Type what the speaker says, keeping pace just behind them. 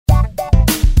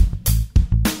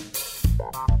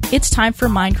It's time for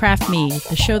Minecraft Me,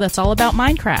 the show that's all about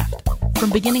Minecraft. From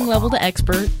beginning level to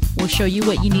expert, we'll show you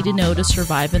what you need to know to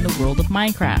survive in the world of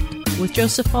Minecraft. With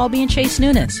Joseph Falby and Chase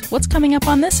Nunes, what's coming up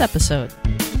on this episode?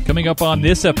 Coming up on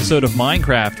this episode of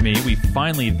Minecraft Me, we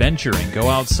finally venture and go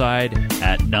outside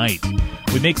at night.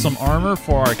 We make some armor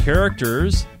for our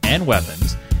characters and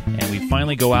weapons, and we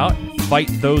finally go out and fight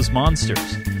those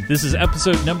monsters. This is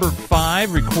episode number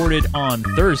 5, recorded on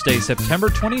Thursday, September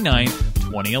 29th,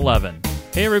 2011.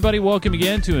 Hey everybody, welcome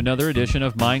again to another edition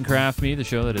of Minecraft Me, the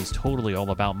show that is totally all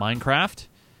about Minecraft,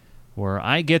 where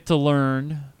I get to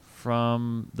learn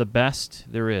from the best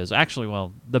there is. Actually,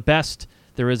 well, the best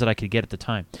there is that I could get at the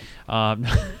time.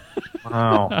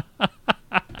 Wow.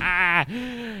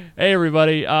 Hey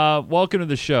everybody, welcome to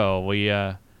the show. We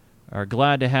are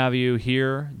glad to have you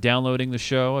here downloading the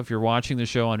show if you're watching the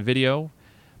show on video,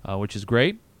 which is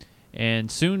great,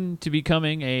 and soon to be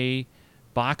coming a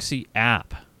Boxy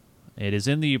app. It is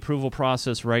in the approval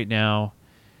process right now,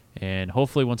 and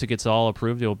hopefully once it gets all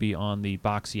approved, it will be on the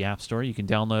Boxy App Store. You can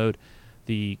download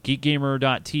the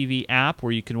geekgamer.tv app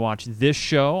where you can watch this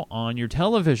show on your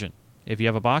television if you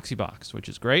have a Boxy box, which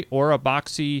is great, or a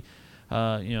Boxy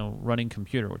running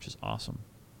computer, which is awesome.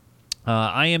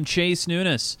 I am Chase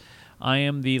Nunes. I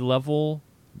am the level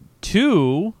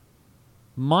 2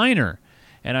 miner.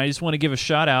 And I just want to give a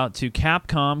shout out to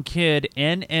Capcom Kid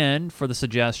NN for the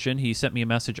suggestion. He sent me a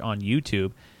message on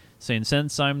YouTube saying,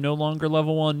 since I'm no longer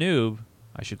level 1 noob,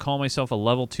 I should call myself a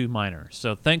level 2 miner.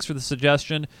 So thanks for the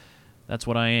suggestion. That's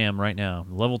what I am right now,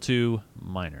 level 2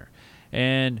 miner.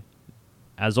 And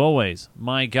as always,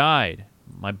 my guide,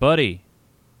 my buddy,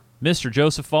 Mr.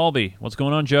 Joseph Falby. What's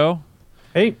going on, Joe?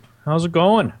 Hey, how's it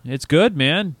going? It's good,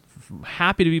 man.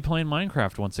 Happy to be playing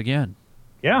Minecraft once again.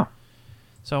 Yeah.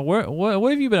 So what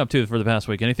have you been up to for the past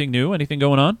week? Anything new? Anything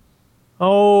going on?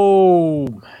 Oh,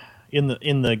 in the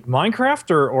Minecraft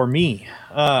or me?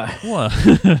 What?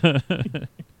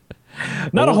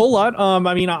 Not a whole lot.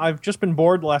 I mean, I've just been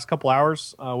bored the last couple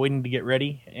hours waiting to get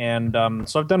ready, and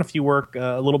so I've done a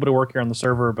little bit of work here on the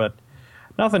server, but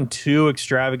nothing too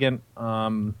extravagant.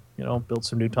 Built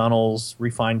some new tunnels,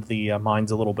 refined the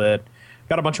mines a little bit.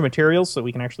 Got a bunch of materials so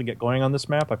we can actually get going on this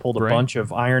map. I pulled a bunch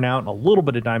of iron out and a little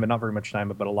bit of diamond, not very much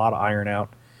diamond, but a lot of iron out.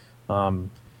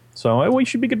 So we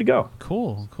should be good to go.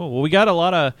 Cool. Well, we got a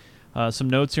lot of some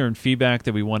notes here and feedback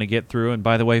that we want to get through. And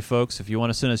by the way, folks, if you want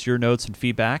to send us your notes and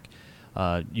feedback,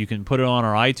 you can put it on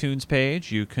our iTunes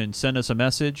page. You can send us a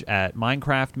message at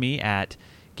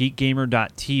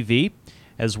minecraftme@geekgamer.tv,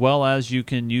 as well as you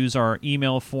can use our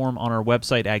email form on our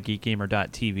website at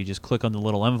geekgamer.tv. Just click on the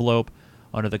little envelope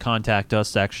under the Contact Us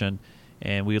section,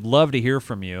 and we'd love to hear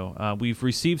from you. We've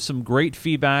received some great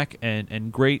feedback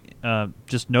and great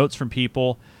just notes from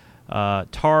people.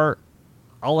 Tar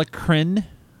Alakrin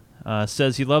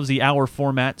says he loves the hour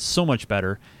format so much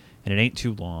better, and it ain't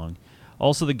too long.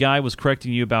 Also, the guy was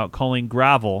correcting you about calling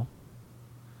gravel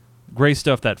gray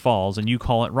stuff that falls, and you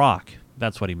call it rock.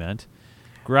 That's what he meant.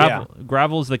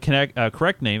 Gravel is the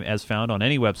correct name as found on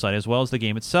any website, as well as the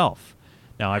game itself.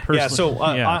 Now, I personally,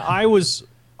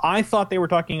 I thought they were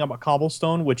talking about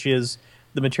cobblestone, which is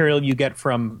the material you get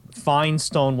from fine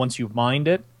stone once you've mined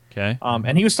it. Okay.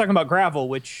 And he was talking about gravel,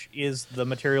 which is the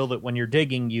material that when you're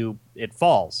digging, it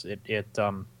falls. That's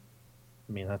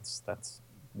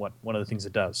what one of the things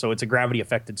it does. So it's a gravity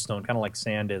affected stone, kind of like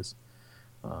sand is.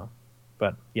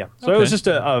 But yeah, so it was just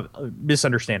a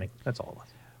misunderstanding. That's all it was.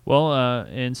 Well,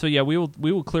 and so yeah, we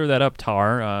will clear that up,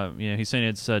 Tar. He's saying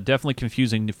it's definitely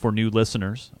confusing for new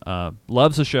listeners.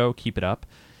 Loves the show, keep it up.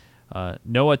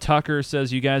 Noah Tucker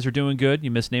says you guys are doing good.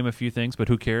 You misname a few things, but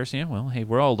who cares? Yeah, well, hey,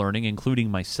 we're all learning, including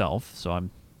myself. So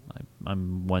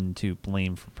I'm one to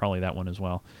blame for probably that one as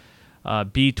well.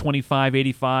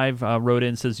 B2585 wrote in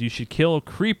and says you should kill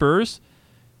creepers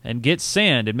and get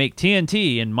sand and make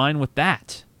TNT and mine with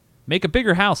that. Make a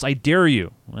bigger house, I dare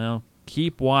you. Well,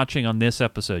 keep watching on this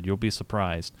episode. You'll be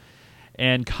surprised.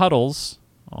 And Cuddles,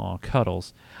 I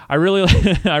really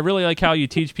like how you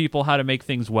teach people how to make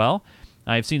things well.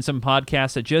 I've seen some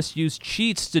podcasts that just use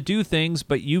cheats to do things,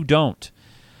 but you don't.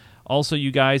 Also,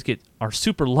 you guys are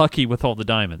super lucky with all the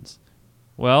diamonds.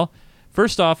 Well,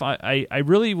 first off, I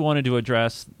really wanted to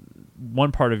address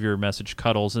one part of your message,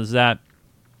 Cuddles, is that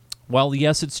while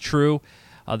yes, it's true,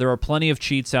 there are plenty of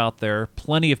cheats out there,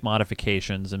 plenty of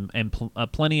modifications, and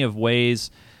plenty of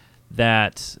ways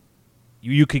that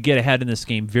you could get ahead in this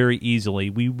game very easily.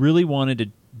 We really wanted to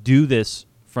do this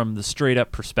from the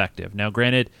straight-up perspective. Now,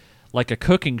 granted, like a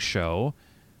cooking show,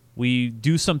 we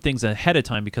do some things ahead of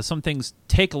time because some things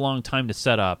take a long time to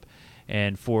set up,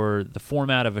 and for the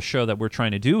format of a show that we're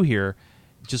trying to do here,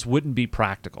 it just wouldn't be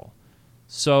practical.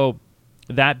 So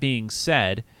that being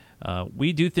said,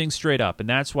 we do things straight up, and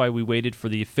that's why we waited for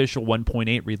the official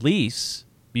 1.8 release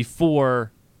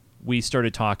before we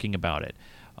started talking about it.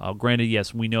 Granted,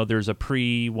 yes, we know there's a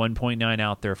pre-1.9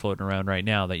 out there floating around right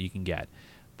now that you can get.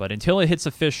 But until it hits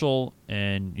official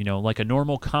and, like a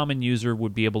normal common user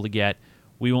would be able to get,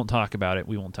 we won't talk about it.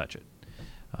 We won't touch it.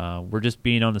 We're just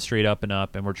being on the straight up and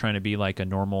up, and we're trying to be like a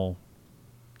normal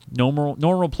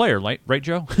player, right,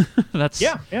 Joe? That's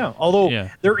yeah. Although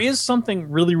there is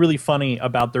something really, really funny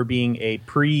about there being a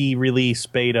pre-release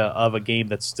beta of a game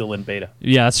that's still in beta.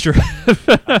 Yeah, that's true.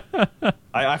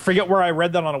 I forget where I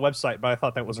read that on a website, but I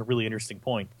thought that was a really interesting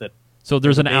point. So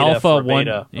there's an alpha 1.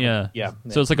 Yeah.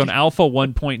 So it's like an alpha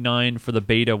 1.9 for the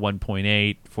beta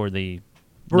 1.8 for the.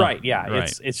 Right. Yeah.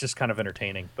 Right. It's just kind of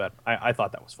entertaining, but I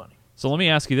thought that was funny. So let me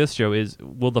ask you this, Joe: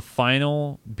 will the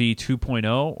final be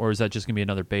 2.0, or is that just going to be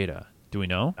another beta? Do we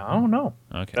know? I don't know.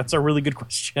 Okay, that's a really good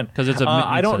question. Because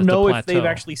I don't know if they've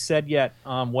actually said yet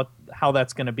how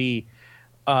that's going to be.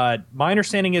 My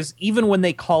understanding is even when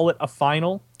they call it a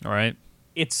final, all right,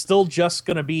 it's still just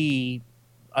going to be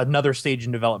another stage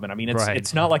in development. I mean,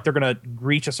 it's not like they're going to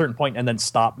reach a certain point and then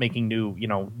stop making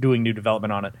doing new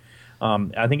development on it.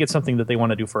 I think it's something that they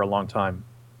want to do for a long time.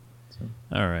 So.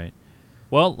 All right.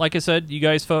 Well, like I said, you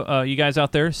guys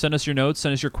out there, send us your notes,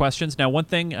 send us your questions. Now, one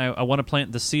thing I want to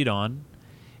plant the seed on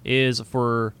is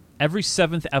for every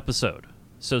 7th episode.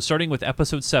 So starting with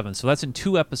episode 7. So that's in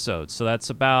 2 episodes. So that's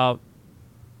about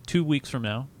 2 weeks from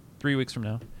now, 3 weeks from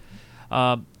now.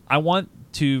 I want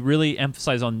to really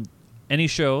emphasize on any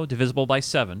show divisible by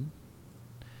 7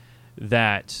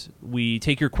 that we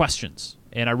take your questions.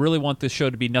 And I really want this show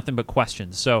to be nothing but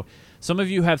questions. So some of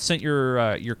you have sent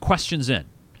your questions in.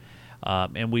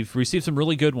 And we've received some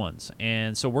really good ones.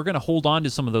 And so we're going to hold on to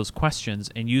some of those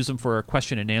questions and use them for a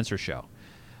question and answer show.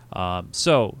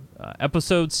 So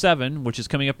episode 7, which is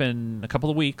coming up in a couple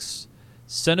of weeks,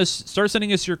 start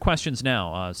sending us your questions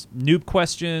now. Noob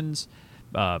questions,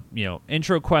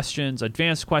 intro questions,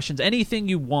 advanced questions, anything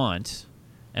you want,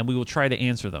 and we will try to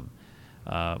answer them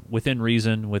within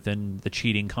reason, within the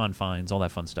cheating confines, all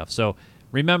that fun stuff. So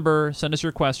remember, send us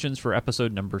your questions for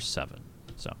episode number 7.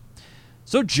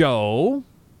 So, Joe,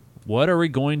 what are we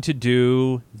going to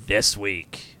do this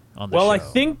week on the show? Well, I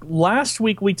think last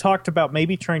week we talked about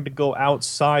maybe trying to go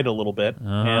outside a little bit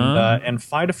and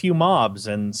fight a few mobs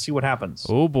and see what happens.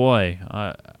 Oh boy,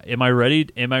 am I ready?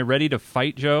 Am I ready to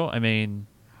fight, Joe? I mean,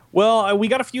 well, we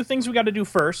got a few things we got to do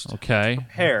first. Okay,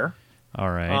 prepare. All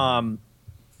right.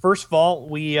 First of all,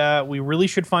 we really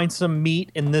should find some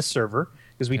meat in this server.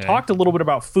 Because we talked a little bit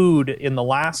about food in the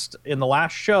last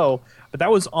show, but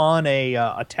that was on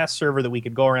a test server that we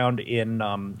could go around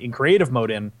in creative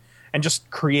mode in and just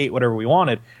create whatever we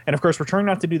wanted. And of course, we're trying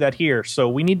not to do that here, so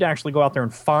we need to actually go out there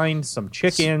and find some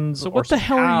chickens. What the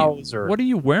hell cows what are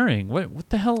you wearing? What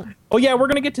the hell? Oh yeah, we're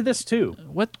gonna get to this too.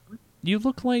 What you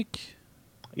look like?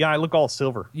 Yeah, I look all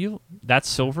silver. That's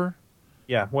silver?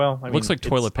 Yeah, well, I mean, looks like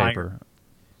toilet paper. Iron.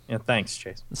 Yeah, thanks,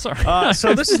 Chase. Sorry.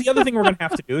 So this is the other thing we're going to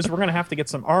have to do is we're going to have to get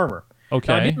some armor.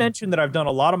 Okay. Now, I did mention that I've done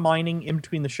a lot of mining in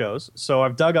between the shows, so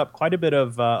I've dug up quite a bit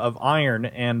of iron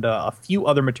and a few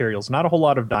other materials. Not a whole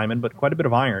lot of diamond, but quite a bit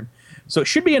of iron. So it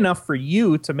should be enough for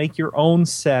you to make your own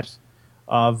set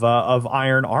of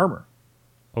iron armor.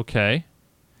 Okay.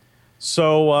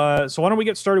 So why don't we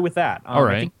get started with that? All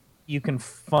right. I think you can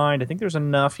find. I think there's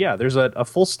enough. Yeah, there's a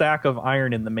full stack of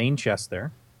iron in the main chest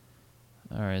there.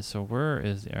 All right, so where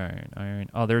is the iron?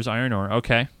 Oh, there's iron ore.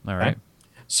 Okay, all right. Okay.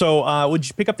 So would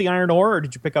you pick up the iron ore, or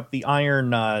did you pick up the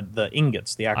iron, the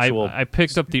ingots, the actual... I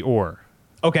picked up the ore.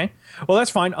 Okay. Well, that's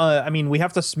fine. I mean, we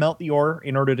have to smelt the ore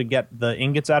in order to get the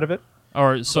ingots out of it. All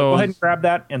right, so go ahead and grab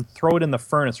that and throw it in the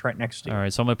furnace right next to you. All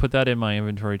right, so I'm going to put that in my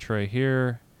inventory tray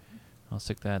here. I'll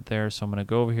stick that there. So I'm going to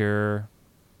go over here,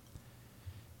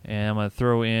 and I'm going to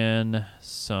throw in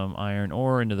some iron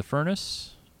ore into the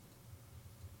furnace.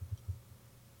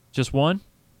 Just one?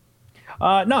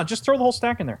 No, just throw the whole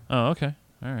stack in there. Oh, okay.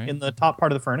 All right. In the top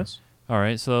part of the furnace. All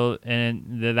right. So,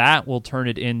 and that will turn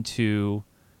it into...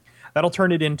 That'll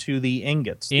turn it into the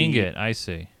ingots. Ingot, I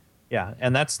see. Yeah,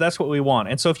 and that's what we want.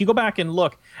 And so if you go back and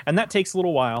look, and that takes a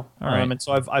little while. All right. And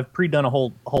so I've pre-done a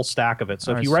whole stack of it.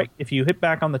 So if you hit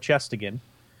back on the chest again,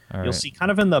 you'll see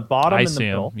kind of in the bottom in the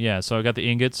middle. Yeah, so I got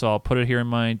the ingots, so I'll put it here in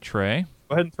my tray.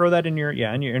 Go ahead and throw that in your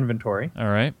inventory. All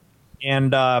right.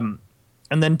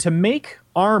 And then to make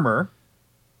armor,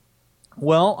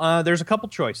 well, there's a couple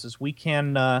choices. We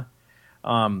can,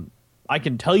 I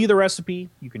can tell you the recipe.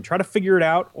 You can try to figure it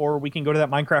out, or we can go to that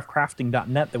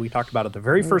MinecraftCrafting.net that we talked about at the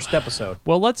very first episode.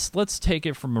 Well, let's take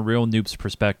it from a real noob's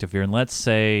perspective here, and let's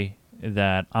say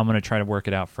that I'm going to try to work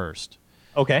it out first.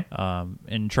 Okay.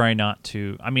 And try not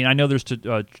to. I mean, I know there's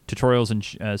tutorials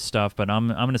and stuff, but I'm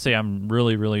going to say I'm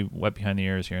really, really wet behind the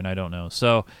ears here, and I don't know.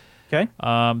 So, Okay.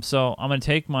 so I'm going to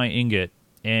take my ingot,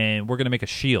 and we're going to make a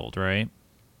shield, right?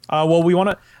 Well, we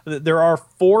want to. There are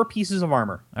 4 pieces of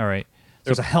armor. All right.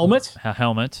 There's a helmet, A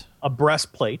helmet. a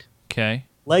breastplate, Okay.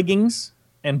 leggings,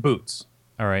 and boots.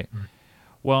 All right.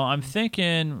 Well, I'm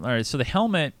thinking. All right. So the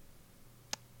helmet,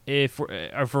 if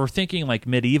we're thinking like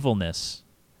medievalness,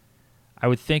 I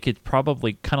would think it's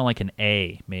probably kind of like an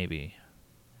A, maybe.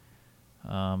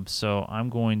 So I'm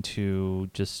going to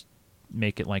just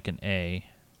make it like an A.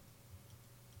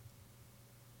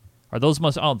 Are those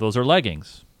those are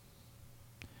leggings.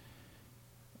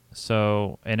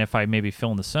 So, and if I maybe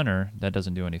fill in the center, that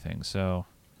doesn't do anything. So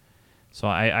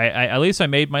I at least I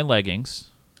made my leggings.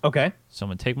 Okay. So I'm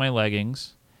going to take my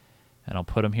leggings, and I'll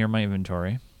put them here in my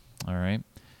inventory. All right.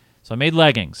 So I made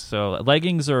leggings. So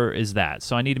leggings is that.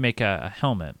 So I need to make a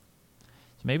helmet.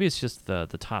 So maybe it's just the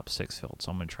top 6 filled.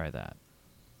 So I'm going to try that.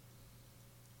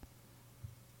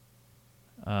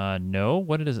 No.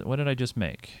 What did I just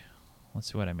make?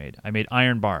 Let's see what I made. I made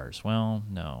iron bars. Well,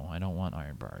 no, I don't want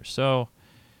iron bars. So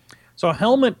a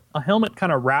helmet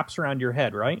kind of wraps around your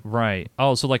head, right? right.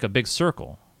 Oh, so like a big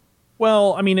circle.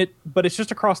 Well, I mean but it's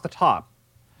just across the top.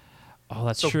 Oh,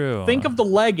 that's So true. think of the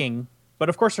legging, but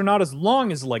of course they're not as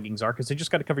long as leggings are because they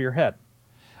just got to cover your head.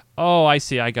 Oh, I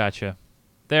see. I gotcha.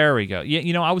 There we go.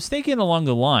 Yeah, I was thinking along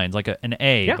the lines like an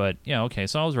A, Yeah. but yeah, okay.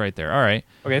 So I was right there. All right.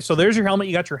 Okay, so there's your helmet.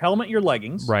 You got your helmet, your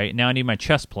leggings. Right. Now I need my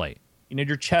chest plate. You need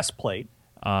your chest plate.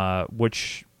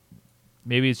 Which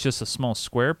maybe it's just a small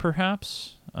square,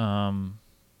 perhaps. The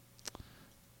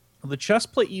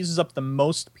chest plate uses up the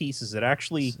most pieces. It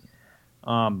actually, do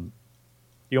you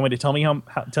want me to tell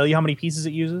you how many pieces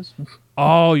it uses?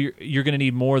 Oh, you're going to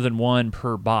need more than one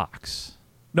per box.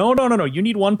 No. You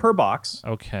need 1 per box.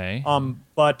 Okay.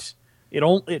 But it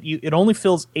only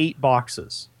fills 8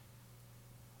 boxes.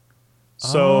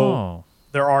 So Oh.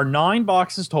 there are 9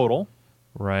 boxes total.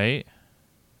 Right.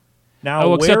 Now, Oh,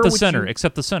 where except the would center. you-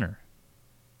 Except the center.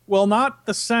 Well, not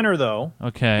the center though.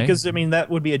 Okay. Because I mean that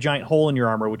would be a giant hole in your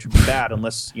armor, which would be bad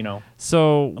unless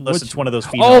so unless it's one of those.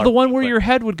 Oh, the one where your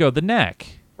head would go, the neck.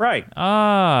 Right.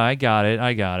 Ah, I got it. All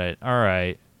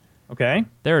right. Okay.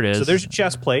 There it is. So there's your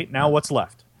chest plate. Now what's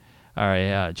left? All right.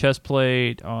 Yeah. Chest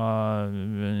plate. What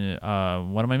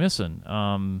am I missing?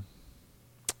 I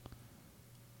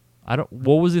don't.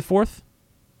 What was the 4th?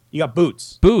 You got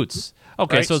boots. Boots.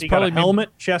 Okay, Right? so it's you probably got a helmet,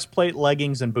 chest plate,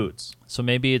 leggings, and boots. So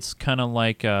maybe it's kind of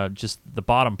like just the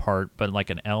bottom part, but like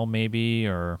an L maybe,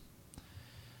 or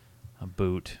a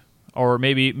boot, or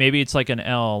maybe it's like an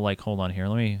L. Like, hold on here,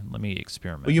 let me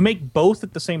experiment. Well, you make both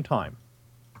at the same time.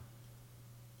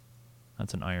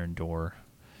 That's an iron door.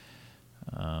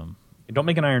 Don't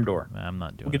make an iron door. I'm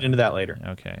not doing. We'll get into that later.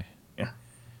 Okay. Yeah.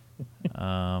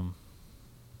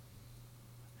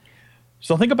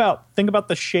 So think about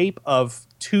the shape of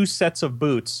 2 sets of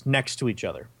boots next to each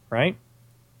other, right?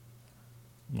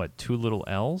 What, 2 little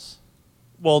L's?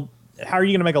 Well, how are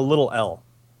you going to make a little L?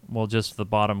 Well, just the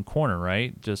bottom corner,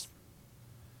 right?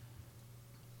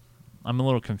 I'm a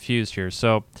little confused here.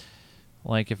 So,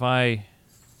 like, if I...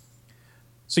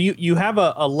 So you have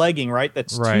a legging, right?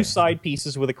 That's Right. 2 side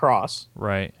pieces with a cross.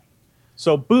 Right.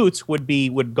 So boots would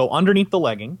go underneath the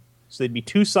legging, so they'd be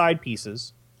 2 side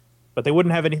pieces, but they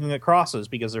wouldn't have anything that crosses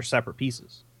because they're separate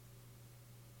pieces.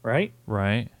 Right?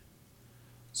 Right.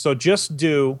 So just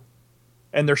do,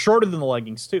 and they're shorter than the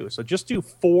leggings too. So just do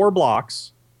 4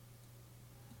 blocks,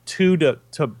 2 to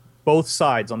both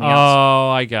sides on the outside. Oh,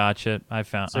 I gotcha.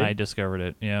 See? I discovered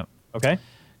it. Yeah. Okay.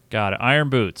 Got it. Iron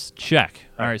boots. Check.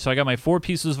 All right. So I got my 4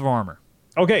 pieces of armor.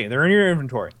 Okay, they're in your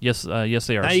inventory. Yes. Yes,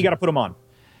 they are. Now you got to put them on.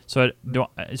 So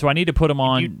so I need to put them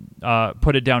on.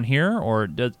 Put it down here, or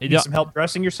does Need some help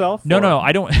dressing yourself? No, or- no,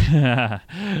 I don't. Yeah,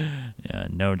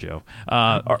 no, Joe.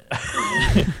 No,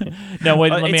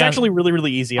 wait. Let me. it's ask- actually really,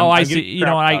 really easy. Oh, I I'm see. getting You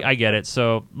know, crap about I it. get it.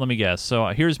 So let me guess. So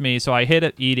here's me. So I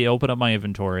hit E to open up my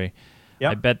inventory.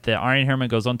 Yep. I bet the iron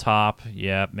helmet goes on top.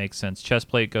 Yeah, makes sense. Chest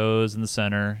plate goes in the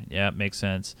center. Yeah, makes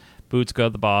sense. Boots go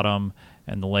at the bottom,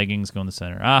 and the leggings go in the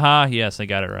center. Aha! Yes, I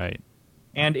got it right.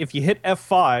 And if you hit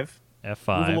F5, move a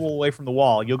F5. little away from the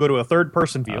wall, you'll go to a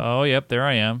third-person view, Oh, yep, there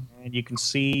I am. and you can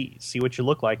see what you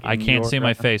look like. I in can't your, see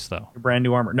my face though. Your brand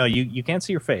new armor. No, you can't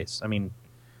see your face. I mean,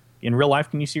 in real life,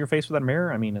 can you see your face without a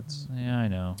mirror? I mean, it's. Yeah, I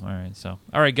know. All right, so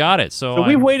got it. So, So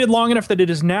we've waited long enough that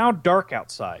it is now dark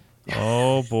outside.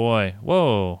 Oh boy!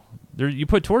 Whoa! You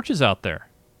put torches out there.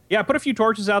 Yeah, I put a few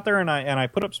torches out there, and I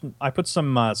put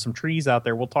some trees out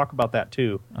there. We'll talk about that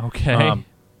too. Okay.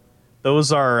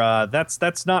 Those are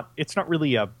it's not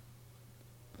really a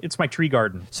it's my tree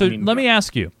garden. So let me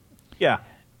ask you. Yeah.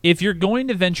 If you're going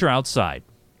to venture outside,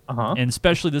 Uh-huh. and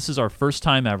especially this is our first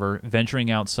time ever venturing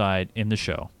outside in the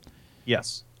show,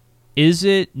 Yes. is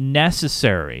it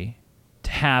necessary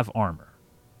to have armor?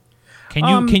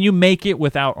 Can you make it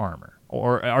without armor?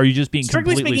 Or are you just being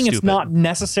Strictly completely speaking, stupid? it's not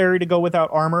necessary to go without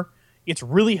armor. It's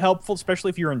really helpful, especially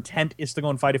if your intent is to go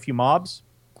and fight a few mobs.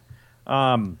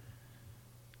 Now,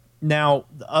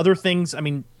 the other things, I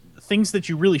mean, things that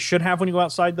you really should have when you go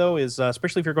outside, though, is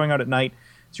especially if you're going out at night,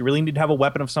 is you really need to have a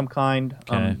weapon of some kind.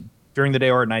 Okay. During the day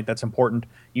or at night, that's important.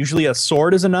 Usually a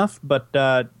sword is enough, but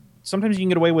sometimes you can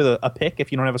get away with a pick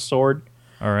if you don't have a sword.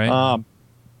 All right.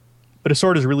 But a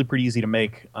sword is really pretty easy to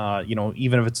make.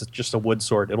 Even if it's just a wood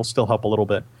sword, it'll still help a little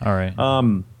bit. All right.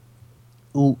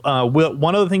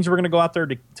 One of the things we're going to go out there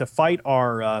to fight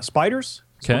are spiders.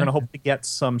 So we're going to hope to get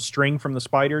some string from the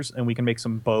spiders, and we can make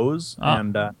some bows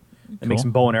and make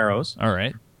some bow and arrows. All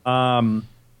right.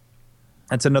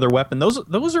 That's another weapon.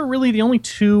 Those are really the only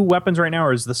two weapons right now.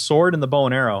 Is the sword and the bow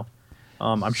and arrow.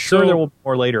 I'm sure there will be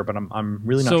more later, but I'm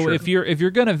really not sure. So if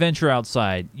you're going to venture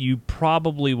outside, you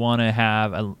probably want to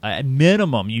have a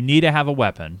minimum. You need to have a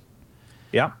weapon.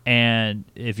 Yeah. And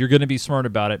if you're going to be smart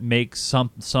about it, make some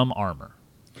armor.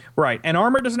 Right. And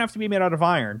armor doesn't have to be made out of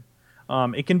iron.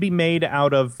 It can be made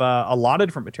out of a lot of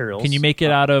different materials. Can you make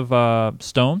it out of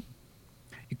stone?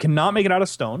 You cannot make it out of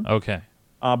stone. Okay.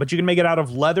 But you can make it out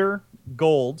of leather,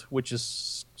 gold, which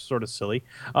is sort of silly.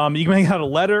 You can make it out of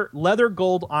leather,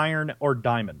 gold, iron, or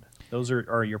diamond. Those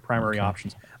are your primary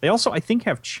options. They also, I think,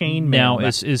 have chainmail. Now,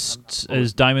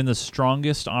 is diamond the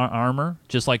strongest armor?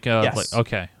 Just like yes.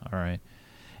 Okay, all right.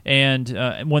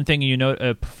 And one thing you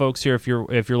know, folks, here, if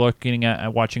you're looking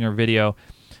at watching our video,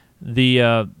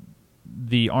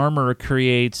 the armor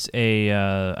creates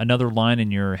another line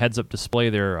in your heads-up display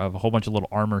there of a whole bunch of little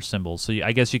armor symbols. So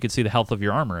I guess you could see the health of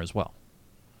your armor as well.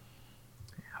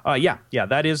 Yeah,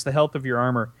 that is the health of your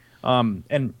armor.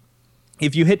 And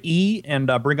if you hit E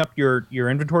and bring up your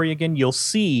inventory again, you'll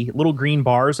see little green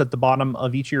bars at the bottom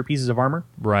of each of your pieces of armor.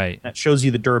 Right. That shows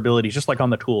you the durability, just like on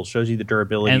the tools, shows you the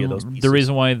durability of those And pieces. the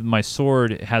reason why my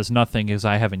sword has nothing is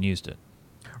I haven't used it.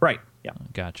 Right, yeah.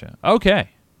 Gotcha. Okay.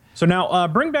 So now,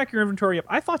 bring back your inventory up.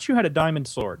 I thought you had a diamond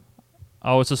sword.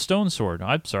 Oh, it's a stone sword.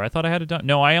 I'm sorry. I thought I had a diamond.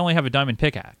 No, I only have a diamond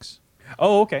pickaxe.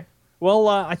 Oh, okay. Well,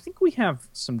 I think we have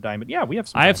some diamond. Yeah, we have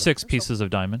some I have diamond. 6 pieces of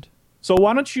diamond. So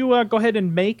why don't you go ahead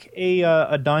and make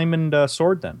a diamond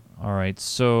sword then? All right.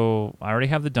 So I already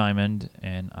have the diamond,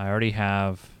 and I already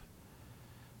have...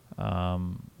 let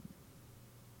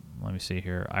me see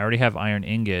here. I already have iron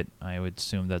ingot. I would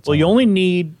assume that's... Well, you only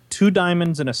need 2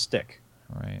 diamonds and a stick.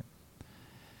 All right.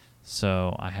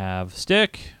 So I have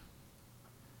stick.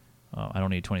 Oh, I don't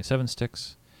need 27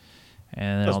 sticks.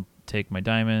 And then I'll take my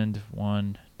diamond.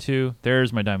 1, 2.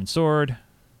 There's my diamond sword.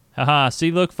 Haha.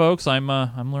 See, look, folks, I'm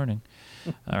learning.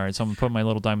 All right, so I'm going to put my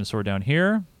little diamond sword down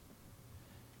here.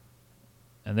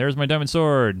 And there's my diamond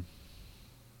sword.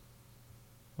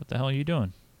 What the hell are you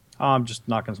doing? I'm just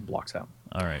knocking some blocks out.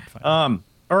 All right, fine.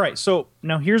 All right, so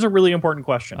now here's a really important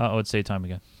question. Oh, it's daytime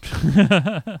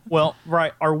again. Well,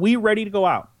 right, are we ready to go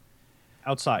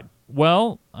outside?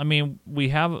 Well, I mean, we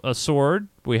have a sword,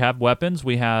 we have weapons,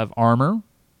 we have armor.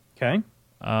 Okay.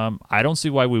 I don't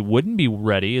see why we wouldn't be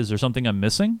ready. Is there something I'm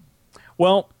missing?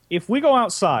 Well, if we go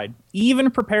outside,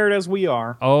 even prepared as we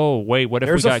are, Oh, wait, what if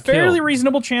we there's got a fairly killed?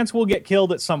 reasonable chance we'll get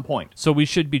killed at some point. So we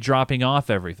should be dropping off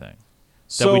everything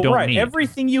So, we don't right, need.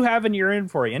 everything you have in your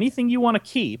inventory, anything you want to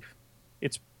keep,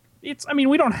 it's. I mean,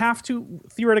 we don't have to.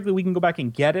 Theoretically, we can go back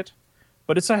and get it,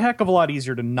 but it's a heck of a lot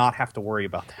easier to not have to worry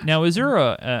about that. Now, is there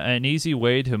an easy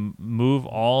way to move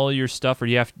all your stuff, or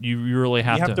do you really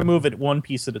have You have to move it one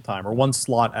piece at a time or one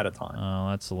slot at a time.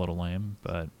 Oh, that's a little lame,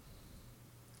 but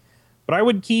But I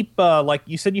would keep, like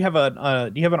you said, you have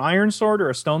do you have an iron sword or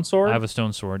a stone sword? I have a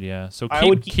stone sword. Yeah, so I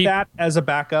would keep that as a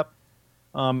backup.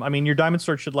 I mean, your diamond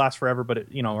sword should last forever, but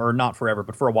or not forever,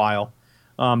 but for a while.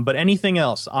 But anything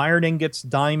else, iron ingots,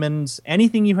 diamonds,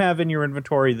 anything you have in your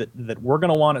inventory that we're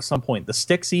going to want at some point, the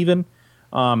sticks even,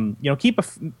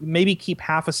 maybe keep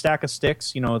half a stack of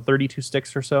sticks, 32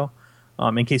 sticks or so,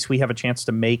 in case we have a chance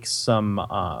to make some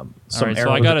All right,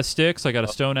 so I got a sticks, I got a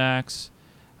stone axe,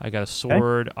 I got a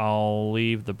sword. Okay. I'll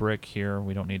leave the brick here.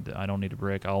 I don't need a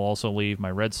brick. I'll also leave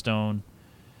my redstone.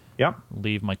 Yep.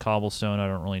 Leave my cobblestone. I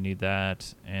don't really need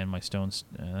that, and my stones.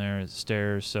 There's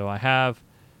stairs. So I have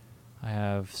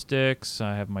sticks,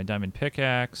 I have my diamond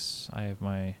pickaxe, I have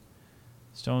my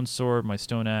stone sword, my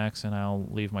stone axe, and I'll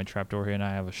leave my trapdoor here, and I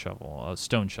have a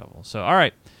stone shovel. So, all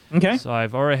right. Okay. So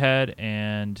I've already had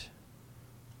and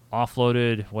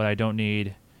offloaded what I don't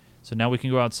need. So now we can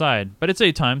go outside. But it's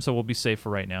daytime, so we'll be safe for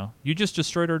right now. You just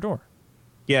destroyed our door.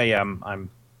 Yeah, I'm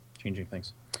changing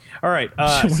things. All right.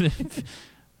 All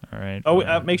right.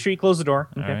 Oh, make sure you close the door.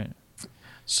 Okay. All right.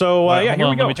 So Hold here on,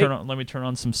 we go. Let me turn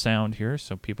on some sound here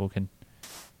so people can.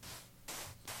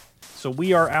 So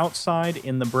we are outside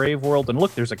in the brave world, and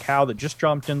look, there's a cow that just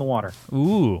jumped in the water.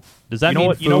 Ooh, does that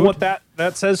mean food? You know what that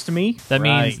says to me? That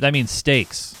means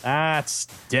steaks. That's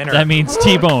dinner. That means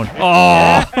T-bone.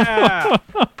 Oh, Yeah.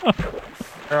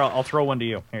 Here, I'll throw one to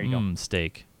you. Here you go.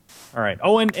 Steak. All right.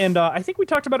 Oh, and I think we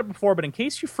talked about it before, but in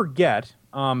case you forget,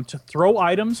 to throw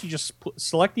items, you just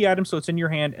select the item so it's in your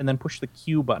hand, and then push the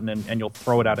Q button, and you'll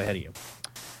throw it out ahead of you.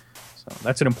 So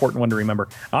that's an important one to remember.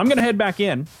 I'm going to head back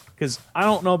in because I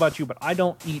don't know about you, but I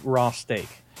don't eat raw steak.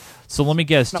 So let me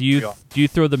guess. Do you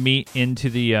throw the meat into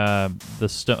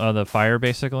the fire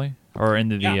basically, or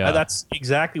into the? Yeah, that's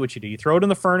exactly what you do. You throw it in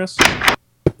the furnace,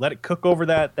 let it cook over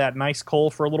that nice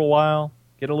coal for a little while.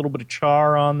 Get a little bit of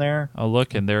char on there. Oh,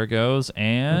 look, and there it goes.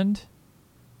 And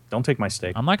don't take my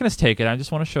steak. I'm not going to take it. I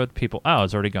just want to show it to people. Oh,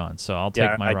 it's already gone. So I'll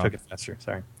take my raw. I took it faster.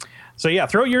 Sorry. So yeah,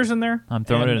 throw yours in there. I'm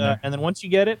throwing it in there. And then once you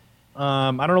get it,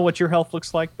 I don't know what your health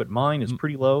looks like, but mine is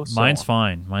pretty low. So mine's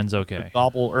fine. Mine's okay.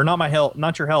 Gobble, or not my health,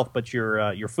 not your health, but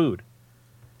your food.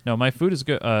 No, my food is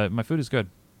good. My food is good.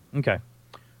 Okay.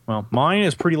 Well, mine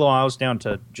is pretty low. I was down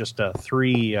to just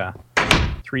three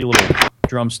little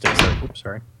drumsticks there. Oops,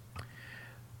 sorry.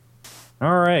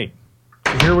 All right.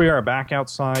 So here we are back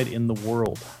outside in the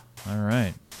world. All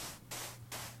right.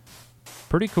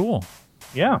 Pretty cool.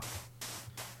 Yeah.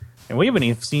 And we haven't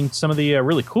even seen some of the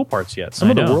really cool parts yet.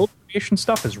 Some of the world creation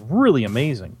stuff is really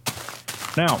amazing.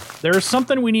 Now, there is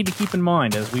something we need to keep in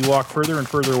mind as we walk further and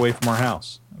further away from our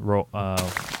house.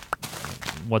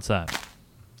 What's that?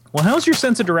 Well, how's your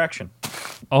sense of direction?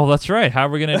 Oh, that's right. How are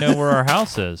we going to know where our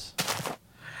house is?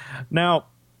 Now,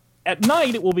 at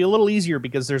night, it will be a little easier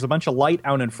because there's a bunch of light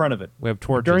out in front of it. We have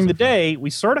torches. During the day, we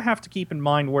sort of have to keep in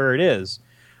mind where it is.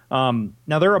 Now,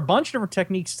 there are a bunch of different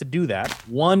techniques to do that.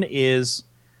 One is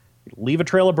leave a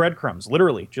trail of breadcrumbs,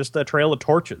 literally, just a trail of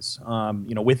torches,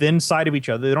 within sight of each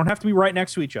other. They don't have to be right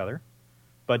next to each other.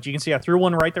 But you can see I threw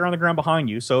one right there on the ground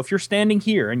behind you. So if you're standing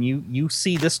here and you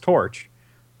see this torch,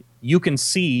 you can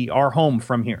see our home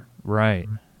from here. Right.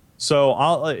 So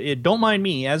don't mind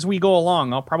me. As we go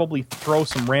along, I'll probably throw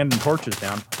some random torches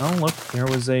down. Oh, look, there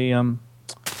was a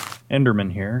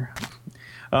Enderman here.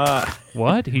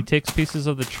 What? He takes pieces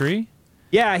of the tree?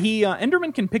 Yeah,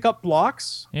 Enderman can pick up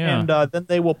blocks, and then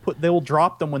they will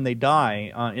drop them when they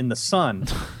die in the sun.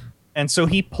 And so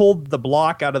he pulled the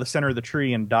block out of the center of the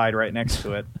tree and died right next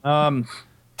to it.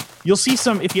 You'll see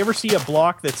if you ever see a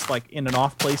block that's like in an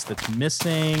off place that's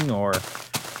missing, or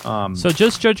so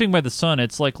just judging by the sun,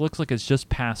 it's looks like it's just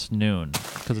past noon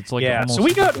because it's like almost... So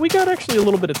we got actually a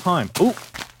little bit of time.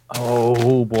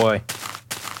 Oh boy,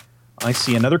 I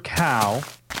see another cow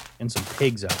and some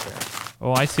pigs out there.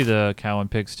 Oh, I see the cow and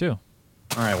pigs too.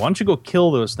 All right, why don't you go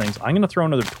kill those things? I'm going to throw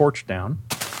another torch down.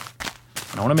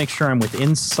 And I want to make sure I'm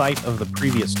within sight of the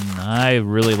previous... I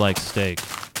really like steak.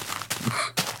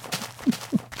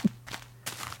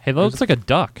 Hey, that looks like a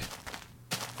duck.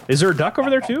 Is there a duck over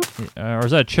there too? Or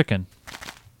is that a chicken?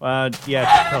 Yeah,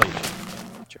 it's probably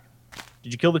a chicken.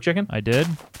 Did you kill the chicken? I did.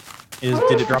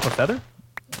 Did it drop a feather?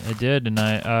 It did, and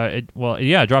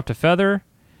it dropped a feather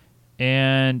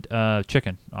and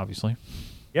chicken, obviously.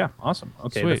 Yeah, awesome.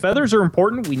 Okay, Sweet. The feathers are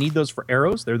important. We need those for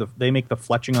arrows. They make the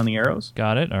fletching on the arrows.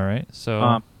 Got it. All right.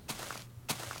 So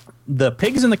the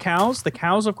pigs and the cows,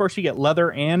 of course, you get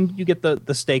leather and you get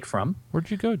the steak from.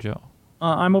 Where'd you go, Joe?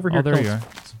 I'm over here. Oh, there you are.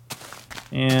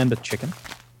 And a chicken.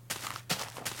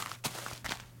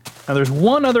 Now, there's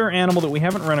one other animal that we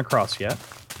haven't run across yet,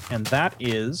 and that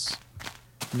is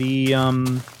the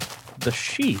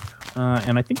sheep.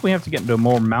 And I think we have to get into a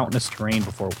more mountainous terrain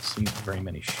before we see very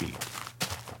many sheep.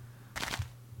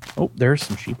 Oh, there's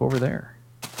some sheep over there.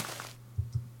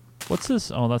 What's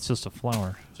this? Oh, that's just a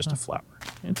flower. Just a flower.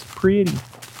 It's pretty.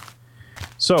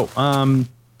 So,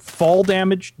 fall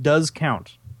damage does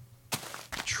count.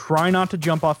 Try not to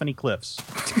jump off any cliffs.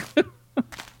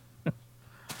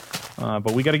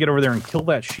 But we got to get over there and kill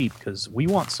that sheep because we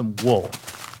want some wool.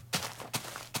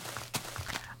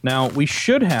 Now, we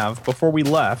should have, before we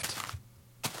left,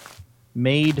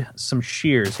 made some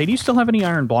shears. Hey, do you still have any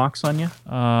iron blocks on you?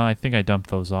 I think I dumped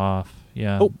those off.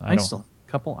 Yeah. Oh, I still have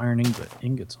a couple iron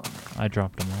ingots on me. I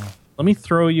dropped them off. Let me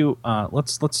throw you...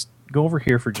 let's go over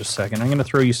here for just a second. I'm going to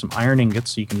throw you some iron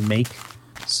ingots so you can make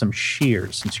some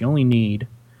shears, since you only need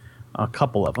a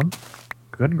couple of them.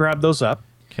 Go ahead and grab those up.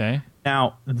 Okay.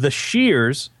 Now, the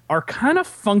shears are kind of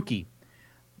funky.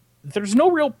 There's no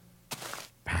real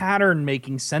pattern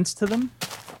making sense to them.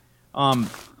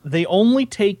 They only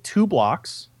take 2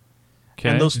 blocks, Okay.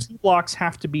 and those 2 blocks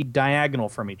have to be diagonal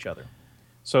from each other.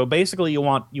 So basically, you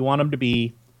want them to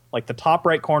be like the top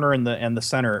right corner and the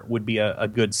center would be a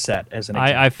good set as an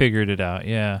example. I figured it out.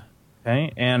 Yeah.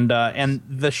 Okay, and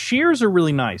the shears are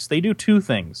really nice. They do 2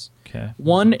 things. Okay.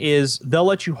 One is they'll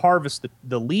let you harvest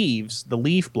the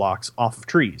leaf blocks off of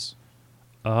trees.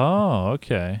 Oh,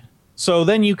 okay. So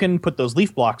then you can put those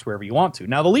leaf blocks wherever you want to.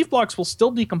 Now the leaf blocks will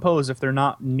still decompose if they're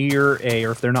not near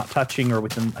or if they're not touching or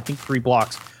within, I think, 3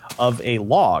 blocks of a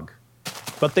log,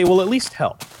 but they will at least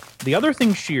help. The other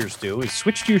thing shears do is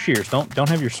switch to your shears. Don't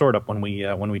have your sword up when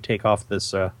we take off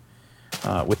this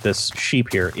with this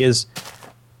sheep here. Is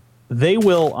they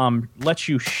will let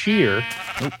you shear.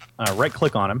 Right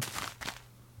click on him.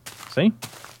 See?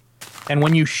 And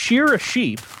when you shear a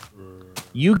sheep,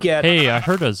 you get. Hey, I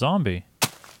heard a zombie.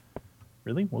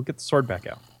 Really? We'll get the sword back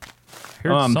out.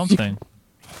 Heard something.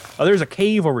 Oh, there's a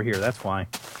cave over here. That's why.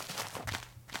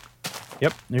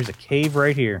 Yep, there's a cave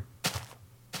right here.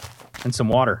 And some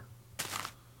water.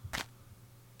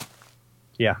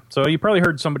 Yeah, so you probably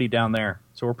heard somebody down there.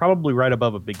 So we're probably right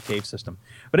above a big cave system.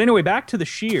 But anyway, back to the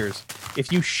shears.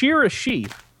 If you shear a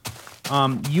sheep,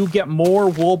 you get more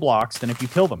wool blocks than if you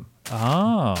kill them.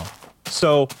 Oh.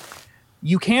 So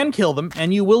you can kill them,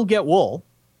 and you will get wool,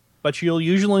 but you'll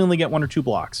usually only get 1 or 2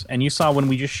 blocks. And you saw when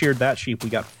we just sheared that sheep, we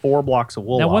got 4 blocks of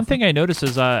wool. Now, off one thing I notice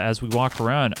is as we walk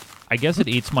around, I guess it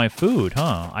eats my food,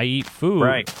 huh? I eat food.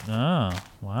 Right. Oh,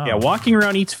 wow. Yeah, walking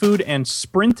around eats food, and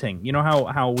sprinting. You know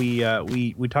how we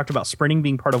talked about sprinting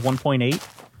being part of 1.8?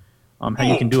 How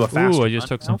you can do a faster Ooh, I just run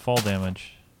took now? some fall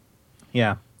damage.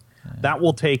 Yeah. That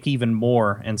will take even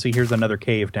more. And see, here's another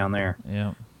cave down there.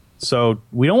 Yeah. So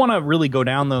we don't want to really go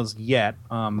down those yet.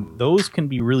 Those can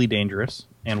be really dangerous,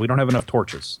 and we don't have enough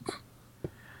torches.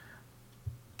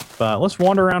 But let's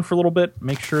wander around for a little bit.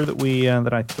 Make sure that we I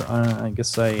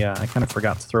guess I kind of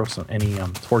forgot to throw any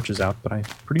torches out, but I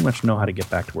pretty much know how to get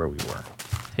back to where we were.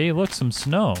 Hey, look, some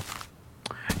snow.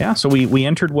 Yeah, so we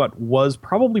entered what was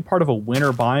probably part of a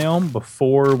winter biome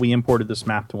before we imported this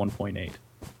map to 1.8.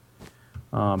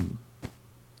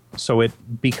 So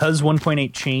because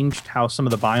 1.8 changed how some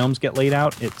of the biomes get laid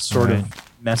out, it sort of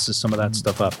messes some of that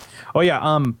stuff up. Oh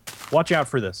yeah, watch out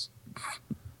for this.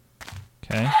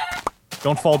 Okay.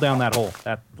 Don't fall down that hole.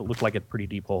 That looked like a pretty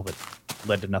deep hole that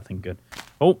led to nothing good.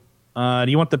 Oh,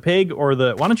 do you want the pig or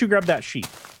the... Why don't you grab that sheep?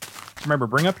 Remember,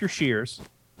 bring up your shears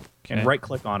and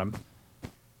right-click on them,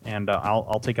 and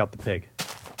I'll take out the pig.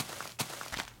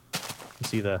 You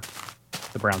see the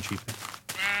brown sheep.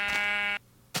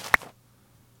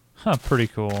 Huh, pretty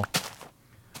cool.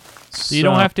 So you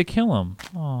don't have to kill him.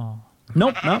 Oh.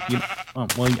 Nope.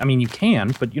 Well, I mean, you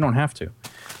can, but you don't have to.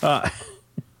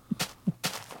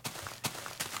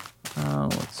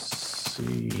 Let's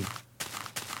see.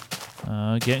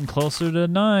 Getting closer to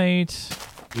night.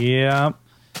 Yeah.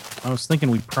 I was thinking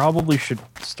we probably should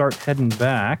start heading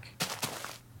back.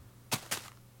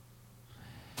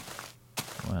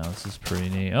 Wow, this is pretty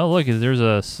neat. Oh, look, there's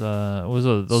those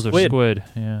are squid.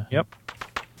 Yeah. Yep.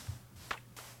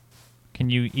 Can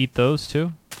you eat those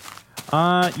too?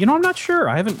 I'm not sure.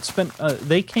 I haven't spent...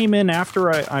 they came in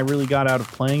after I really got out of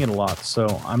playing it a lot,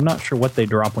 so I'm not sure what they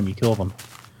drop when you kill them.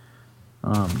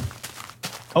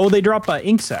 Oh, they drop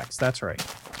ink sacs. That's right.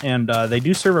 And they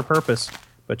do serve a purpose,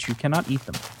 but you cannot eat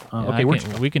them. Okay,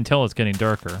 we can tell it's getting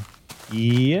darker.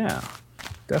 Yeah,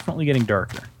 definitely getting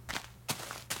darker.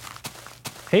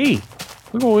 Hey,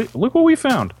 look what we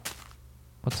found.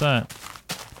 What's that?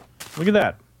 Look at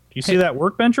that. Do you see that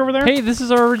workbench over there? Hey, this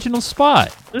is our original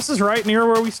spot. This is right near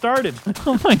where we started.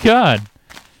 Oh my god.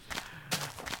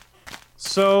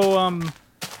 So, do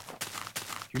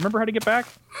you remember how to get back?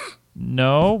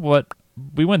 No, what?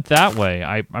 We went that way.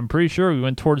 I'm pretty sure we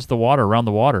went towards the water, around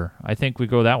the water. I think we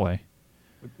go that way.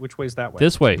 Which way's that way?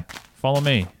 This way. Follow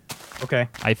me. Okay.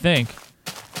 I think.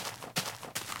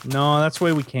 No, that's the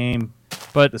way we came.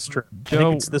 But this trip. Joe, I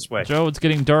think it's this way. Joe, it's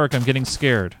getting dark. I'm getting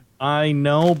scared. I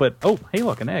know, but oh, hey,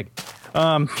 look, an egg.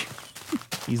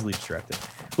 Easily distracted.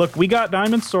 Look, we got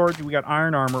diamond swords, we got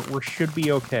iron armor. We should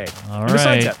be okay. All and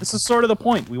besides right. that, this is sort of the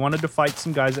point. We wanted to fight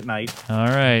some guys at night. All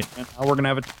right. And now we're gonna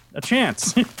have a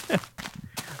chance.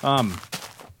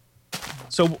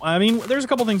 So I mean, there's a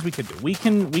couple things we could do. We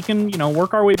can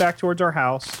work our way back towards our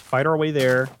house, fight our way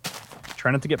there.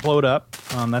 Try not to get blowed up.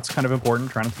 That's kind of important.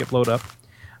 Try not to get blowed up.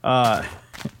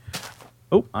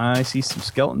 Oh, I see some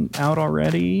skeleton out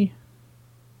already.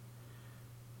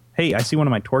 Hey, I see one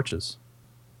of my torches.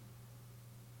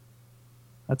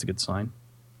 That's a good sign.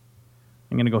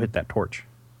 I'm going to go hit that torch.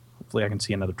 Hopefully I can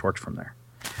see another torch from there.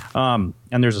 And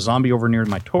there's a zombie over near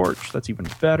my torch. That's even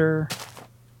better.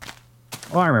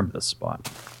 Oh, I remember this spot.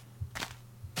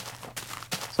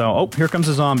 So, oh, here comes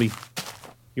a zombie.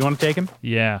 You want to take him?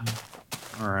 Yeah.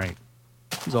 All right.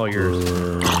 He's all yours.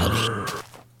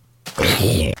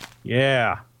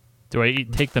 Yeah. Do I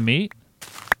take the meat?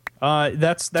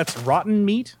 That's rotten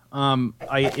meat.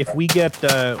 If we get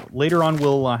later on,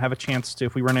 we'll have a chance to.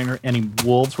 If we run into any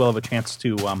wolves, we'll have a chance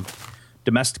to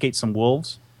domesticate some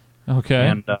wolves.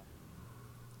 Okay.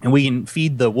 And we can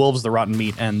feed the wolves the rotten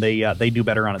meat, and they do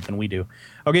better on it than we do.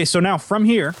 Okay, so now from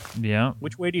here, yeah.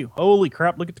 which way do you? Holy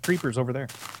crap! Look at the creepers over there.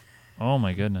 Oh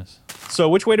my goodness. So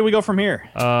which way do we go from here?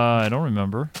 I don't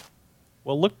remember.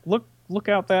 Well, look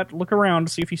out that. Look around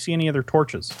to see if you see any other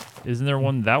torches. Isn't there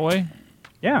one that way?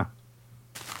 Yeah.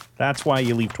 That's why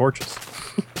you leave torches.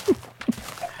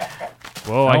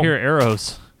 Whoa! I hear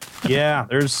arrows. Yeah,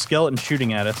 there's skeletons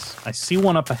shooting at us. I see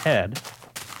one up ahead.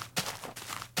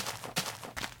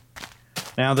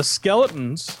 Now, the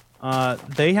skeletons,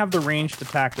 they have the ranged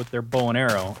attack with their bow and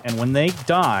arrow, and when they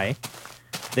die,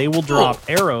 they will drop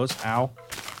arrows. Ow.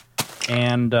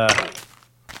 And,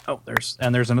 there's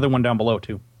another one down below,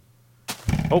 too.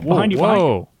 Oh, behind you, behind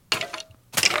you.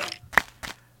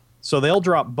 So they'll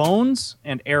drop bones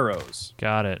and arrows.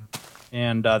 Got it.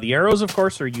 And the arrows, of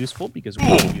course, are useful because we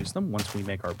will use them once we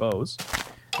make our bows.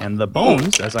 And the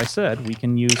bones, as I said, we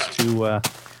can use to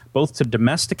both to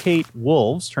domesticate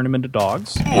wolves, turn them into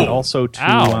dogs, and also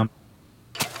to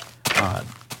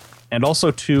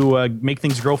make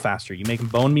things grow faster. You make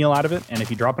bone meal out of it, and if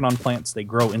you drop it on plants, they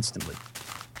grow instantly.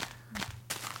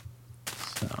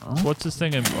 So what's this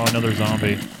thing? Oh, another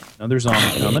zombie. Another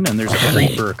zombie coming, and there's a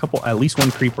creeper. At least one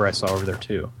creeper I saw over there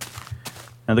too.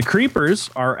 Now the creepers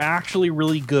are actually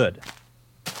really good.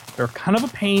 They're kind of a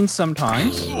pain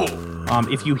sometimes.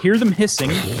 If you hear them hissing,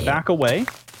 back away.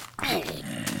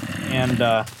 And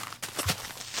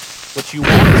what you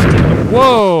want is to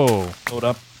whoa! Load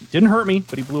up. Didn't hurt me,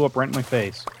 but he blew up right in my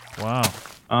face. Wow.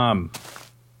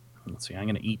 Let's see. I'm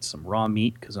gonna eat some raw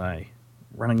meat because I'm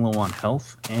running low on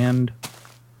health, and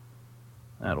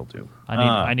that'll do.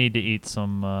 I need to eat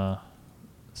some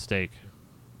steak.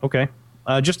 Okay.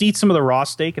 Just eat some of the raw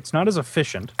steak. It's not as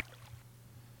efficient,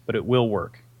 but it will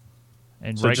work.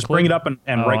 And so just bring it up and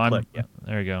right-click. Yeah.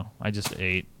 There you go. I just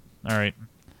ate. All right.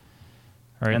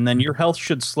 And then your health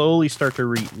should slowly start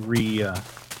to actually, I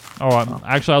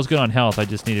was good on health. I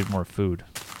just needed more food.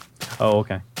 Oh,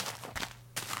 okay.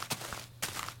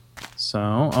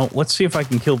 So, let's see if I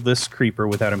can kill this creeper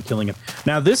without him killing him.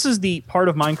 Now, this is the part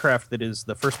of Minecraft that is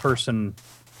the first-person,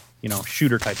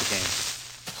 shooter type of game.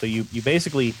 So you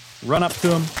basically run up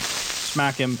to him,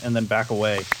 smack him, and then back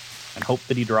away, and hope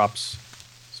that he drops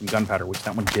some gunpowder, which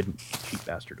that one didn't. Cheap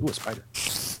bastard. Ooh, a spider.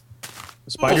 The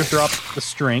spiders drop the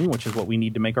string, which is what we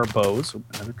need to make our bows. Ooh,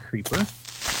 another creeper.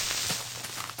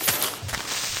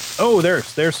 Oh,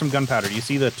 there's some gunpowder. Do you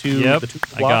see the two? Yep, the two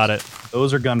blocks? I got it.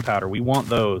 Those are gunpowder. We want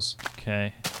those.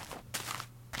 Okay.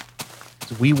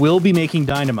 So we will be making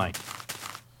dynamite.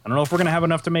 I don't know if we're going to have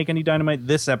enough to make any dynamite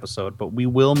this episode, but we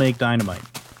will make dynamite.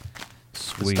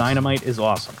 Sweet. Dynamite is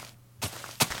awesome.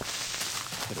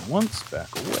 Hit him once, back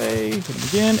away, hit him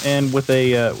again, and with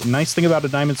a nice thing about a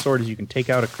diamond sword is you can take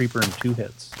out a creeper in 2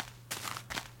 hits.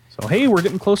 So hey, we're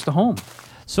getting close to home.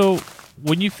 So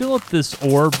when you fill up this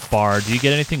orb bar, do you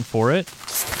get anything for it?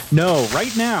 No,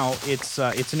 right now it's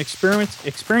an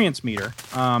experience meter,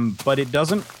 but it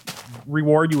doesn't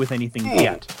reward you with anything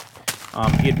yet.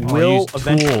 It will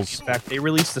eventually. In fact, they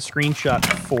released the screenshot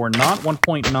for not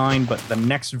 1.9, but the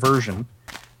next version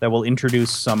that will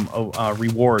introduce some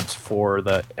rewards for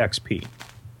the XP.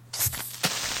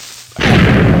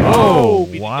 Oh,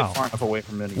 we wow! didn't get far enough away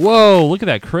from it. Whoa! Look at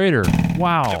that crater!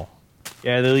 Wow.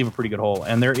 Yeah, they leave a pretty good hole,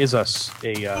 and there is a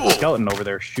skeleton over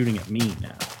there shooting at me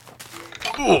now.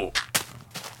 Cool.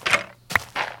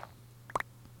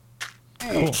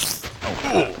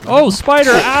 Oh,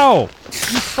 spider! Ow! You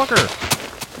fucker!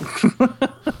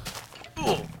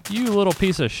 You little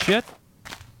piece of shit!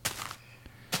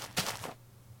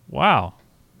 Wow,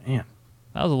 man,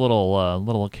 that was a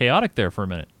little chaotic there for a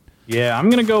minute. Yeah, I'm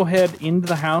gonna go head into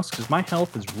the house because my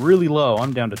health is really low.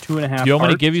 I'm down to 2.5. Do you want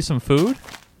me to give you some food?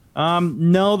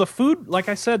 No, the food, like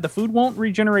I said, the food won't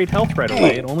regenerate health right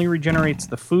away. It only regenerates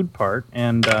the food part,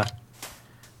 and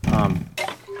I'm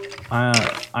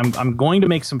going to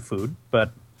make some food,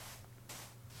 but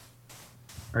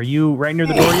are you right near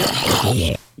the door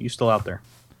yet? Are you still out there?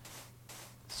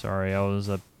 Sorry, I was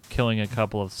killing a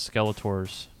couple of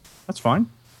Skeletors. That's fine.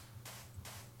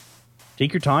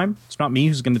 Take your time. It's not me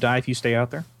who's going to die if you stay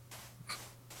out there.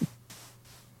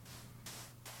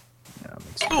 Yeah,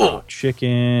 make some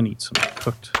chicken, eat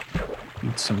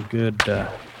some good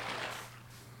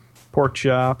pork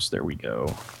chops. There we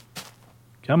go.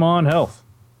 Come on, health.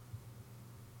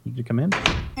 Need to come in.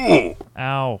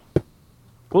 Ow.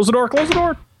 Close the door. Close the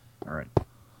door. All right.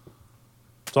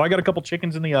 So I got a couple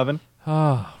chickens in the oven.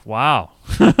 Oh, wow.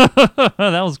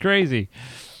 That was crazy.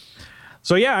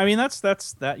 So yeah, I mean that's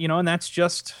that, you know, and that's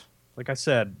just like I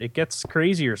said, it gets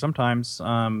crazier sometimes.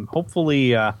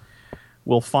 Hopefully,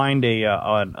 we'll find a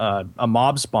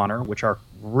mob spawner, which are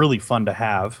really fun to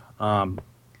have.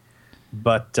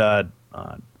 But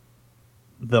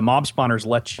the mob spawners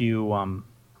let you.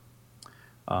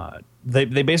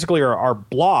 They basically are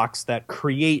blocks that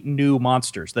create new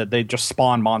monsters. That they just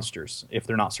spawn monsters if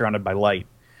they're not surrounded by light.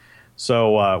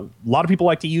 So a lot of people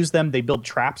like to use them. They build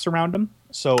traps around them.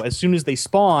 So as soon as they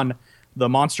spawn, the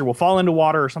monster will fall into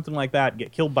water or something like that,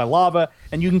 get killed by lava,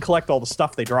 and you can collect all the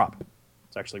stuff they drop.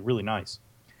 It's actually really nice.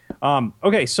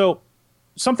 Okay, so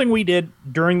something we did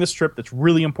during this trip that's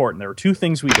really important. There were two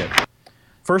things we did.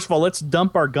 First of all, let's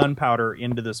dump our gunpowder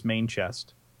into this main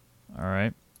chest. All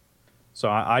right. So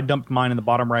I dumped mine in the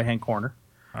bottom right-hand corner.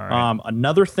 All right.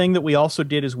 Another thing that we also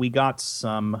did is we got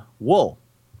some wool.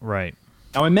 Right.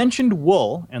 Now, I mentioned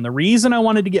wool, and the reason I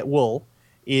wanted to get wool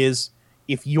is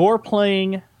if you're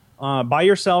playing by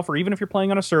yourself or even if you're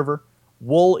playing on a server,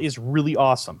 wool is really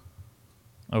awesome.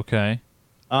 Okay.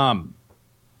 Now,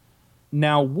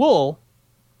 wool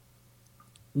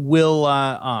will,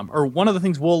 or one of the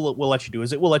things wool will let you do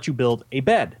is it will let you build a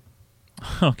bed.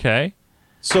 Okay.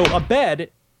 So a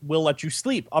bed will let you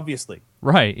sleep, obviously.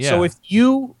 Right, yeah. So if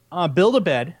you build a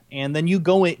bed and then you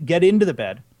get into the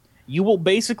bed, you will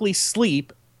basically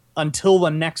sleep until the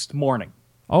next morning.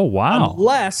 Oh, wow.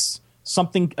 Unless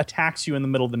something attacks you in the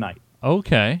middle of the night.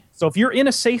 Okay. So if you're in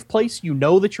a safe place, you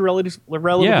know that you're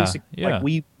relatively secure, like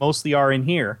we mostly are in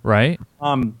here. Right.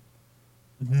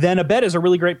 Then a bed is a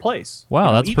really great place.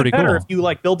 Wow, that's even pretty better cool. if you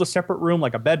like build a separate room,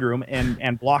 like a bedroom,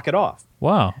 and block it off.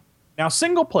 Wow. Now,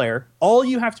 single player, all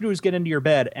you have to do is get into your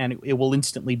bed, and it will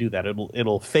instantly do that.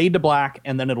 It'll fade to black,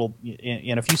 and then it'll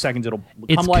in a few seconds it'll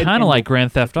It's come light. It's kind of like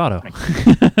Grand Theft Auto.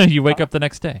 You wake up the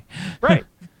next day. Right.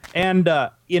 And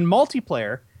in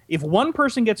multiplayer, if one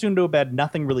person gets into a bed,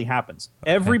 nothing really happens.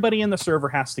 Okay. Everybody in the server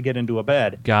has to get into a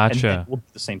bed. Gotcha. And we'll do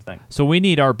the same thing. So we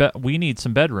need we need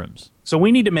some bedrooms. So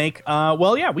we need to make.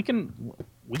 Well, yeah, we can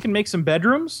make some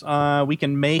bedrooms. We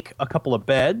can make a couple of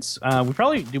beds.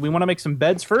 Do we want to make some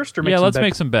beds first, or let's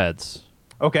make some beds.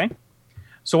 Okay.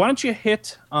 So why don't you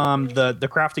hit the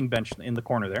crafting bench in the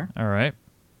corner there? All right.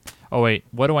 Oh wait,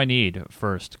 what do I need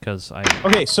first? Because I.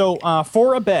 Okay, so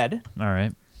for a bed. All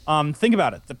right. Think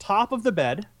about it. The top of the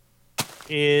bed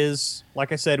is,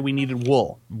 like I said, we needed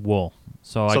wool. Wool.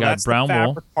 So I got that's brown the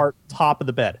fabric wool. Part top of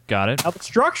the bed. Got it. Now the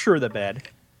structure of the bed.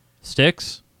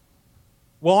 Sticks.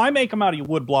 Well, I make them out of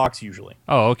wood blocks usually.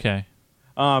 Oh, okay.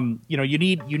 You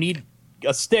need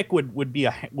a stick would be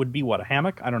what, a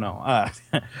hammock? I don't know.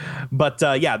 But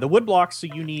yeah, the wood blocks. So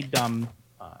you need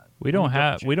we don't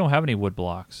have any wood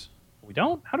blocks. We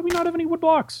don't? How do we not have any wood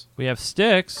blocks? We have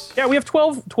sticks. Yeah, we have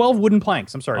 12 wooden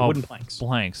planks. I'm sorry, wooden planks.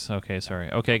 Planks. Okay, sorry.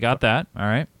 Okay, got that. All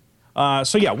right.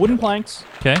 So yeah, wooden planks.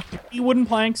 Okay. 3 wooden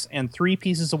planks and 3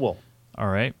 pieces of wool. All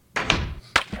right.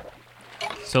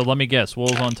 So let me guess.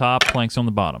 Wool's on top, planks on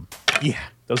the bottom. Yeah,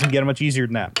 doesn't get much easier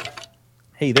than that.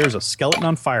 Hey, there's a skeleton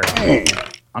on fire.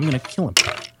 I'm gonna kill him.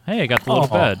 Hey, I got the little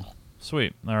bed.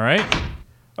 Sweet. All right.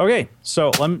 Okay,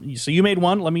 so you made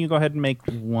one. Let me go ahead and make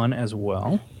one as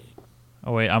well.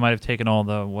 Oh wait, I might have taken all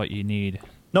the what you need.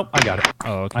 Nope, I got it.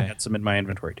 Oh, okay. I had some in my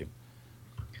inventory too.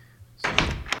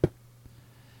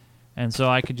 And so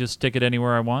I could just stick it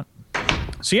anywhere I want.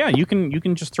 So yeah, you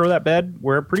can just throw that bed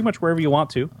pretty much wherever you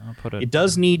want to. I'll put it. It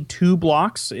does need 2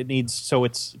 blocks. It needs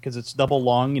because it's double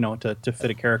long, to fit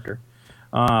a character.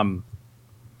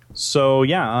 So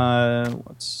yeah,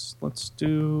 let's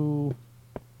do.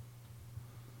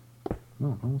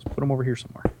 Oh, let's put them over here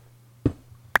somewhere.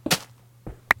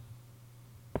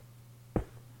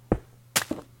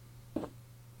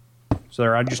 So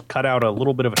there, I just cut out a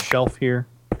little bit of a shelf here,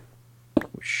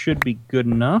 which should be good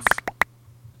enough.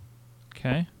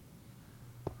 Okay.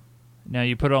 Now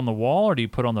you put it on the wall, or do you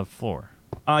put it on the floor?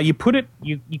 You put it.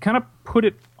 You kind of put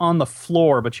it on the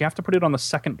floor, but you have to put it on the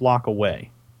second block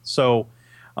away. So,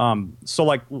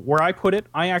 like where I put it,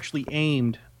 I actually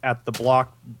aimed at the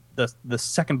block, the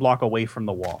second block away from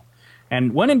the wall.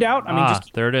 And when in doubt, I mean, just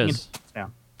keep there it is.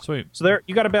 Down. Sweet. So there,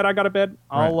 you got a bed. I got a bed.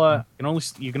 You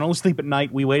can only sleep at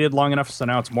night. We waited long enough, so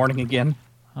now it's morning again.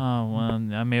 Oh well,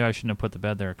 maybe I shouldn't have put the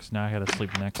bed there because now I got to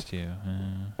sleep next to you.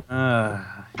 Yeah.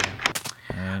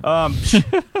 Right.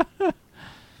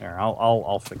 There,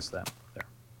 I'll fix that. There.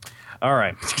 All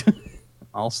right.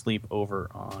 I'll sleep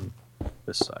over on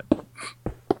this side.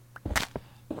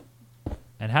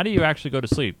 And how do you actually go to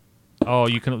sleep? Oh,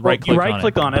 you can You right-click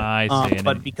right-click on it. I see. And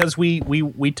But then because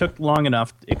we took long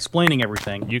enough explaining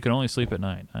everything, you can only sleep at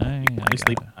night. I you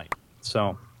sleep got at night.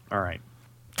 So, all right.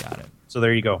 it. Got it. So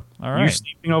there you go. All You're right.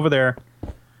 sleeping over there.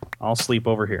 I'll sleep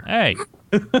over here. Hey.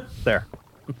 There.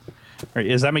 All right,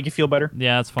 does that make you feel better?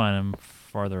 Yeah, that's fine. I'm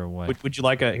farther away. Would you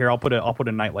like a here? I'll put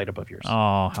a nightlight above yours.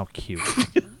 Oh, how cute.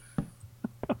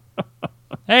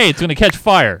 Hey, it's gonna catch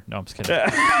fire. No, I'm just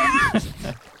kidding.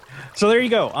 So there you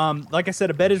go. Like I said,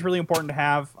 a bed is really important to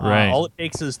have. Right. All it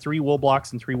takes is 3 wool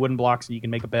blocks and 3 wooden blocks, and you can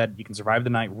make a bed. You can survive the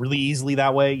night really easily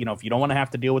that way. You know, if you don't want to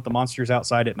have to deal with the monsters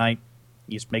outside at night,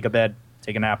 you just make a bed,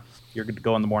 take a nap. You're good to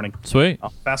go in the morning. Sweet.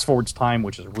 Fast forwards time,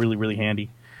 which is really, really handy.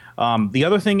 The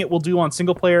other thing it will do on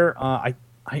single player, I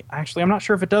actually I'm not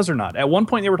sure if it does or not. At one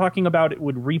point they were talking about it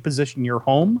would reposition your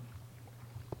home.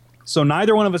 So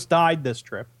neither one of us died this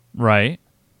trip. Right.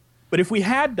 But if we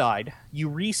had died, you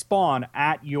respawn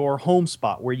at your home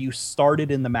spot where you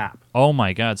started in the map. Oh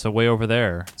my God! So way over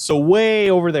there. So way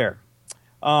over there.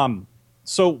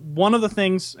 So one of the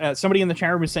things somebody in the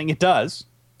chat room is saying it does,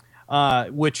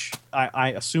 which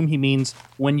I assume he means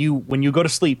when you go to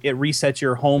sleep, it resets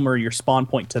your home or your spawn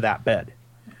point to that bed.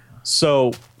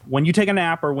 So when you take a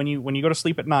nap or when you go to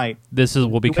sleep at night, This will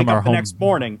you become wake our up home. the next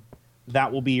morning.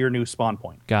 That will be your new spawn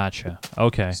point. Gotcha.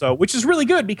 Okay. So, which is really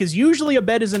good because usually a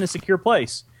bed is in a secure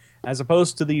place, as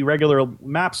opposed to the regular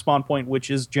map spawn point, which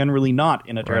is generally not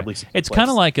in a terribly secure It's place. kind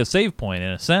of like a save point in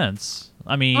a sense.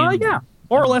 I mean. Yeah,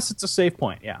 more or less, it's a save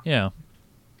point. Yeah. Yeah.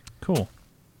 Cool.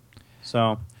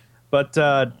 So, but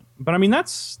I mean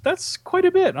that's quite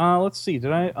a bit. Let's see.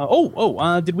 Did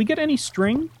I? Did we get any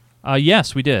string?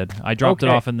 Yes, we did. I dropped it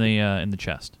Okay. off in the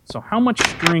chest. So how much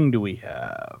string do we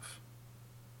have?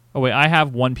 Oh wait, I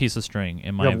have one piece of string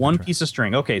in my. We have one inventory. piece of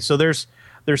string. Okay, so there's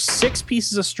 6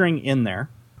 pieces of string in there.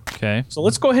 Okay. So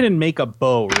let's go ahead and make a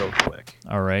bow real quick.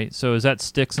 All right. So is that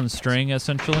sticks and string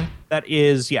essentially? That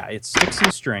is, yeah, it's sticks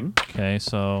and string. Okay.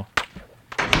 So.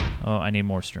 Oh, I need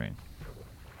more string.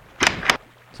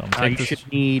 So I'm You taking this. should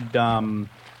need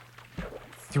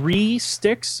 3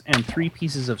 sticks and 3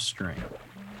 pieces of string.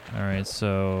 All right.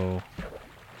 So.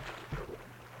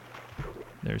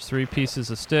 There's 3 pieces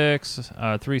of sticks,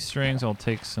 3 strings. I'll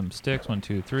take some sticks. 1,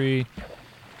 2, 3.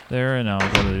 There, and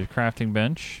I'll go to the crafting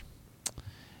bench.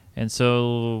 And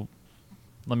so,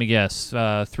 let me guess.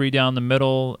 3 down the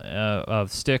middle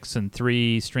of sticks and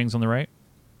 3 strings on the right.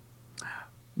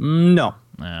 No.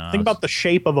 No, Think about the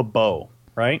shape of a bow,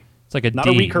 right? It's like a Not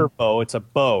D. a recurve bow, it's a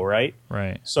bow, right?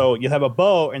 Right. So you have a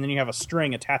bow, and then you have a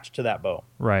string attached to that bow.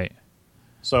 Right.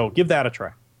 So give that a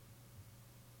try.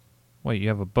 Wait, you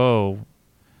have a bow.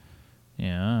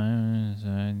 Yeah,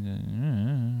 I'm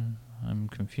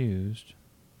confused.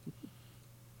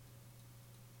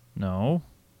 No.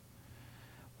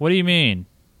 What do you mean?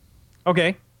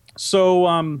 Okay.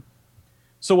 So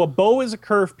so a bow is a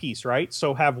curved piece, right?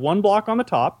 So have 1 block on the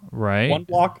top, Right. 1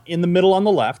 block in the middle on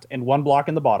the left, and 1 block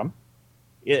in the bottom.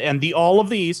 And all of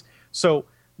these, so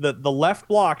the left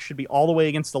block should be all the way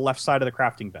against the left side of the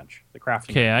crafting bench. The crafting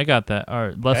Okay, I got that. All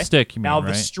right, left Okay. stick, you mean, Now right?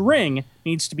 the string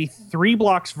needs to be 3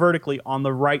 blocks vertically on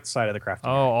the right side of the crafting Oh,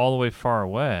 bench. all the way far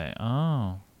away.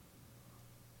 Oh.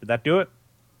 Did that do it?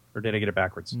 Or did I get it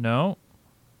backwards? No.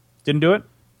 Didn't do it?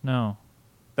 No.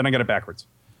 Then I got it backwards.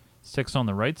 Sticks on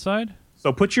the right side?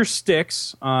 So put your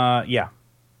sticks, on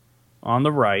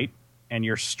the right, and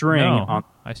your string No, on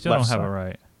I still left don't have side. it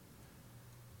right.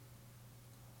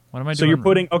 What am I So doing? you're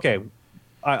putting, okay.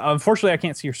 Unfortunately, I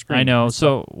can't see your screen. I know.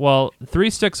 So, well,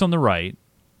 3 sticks on the right.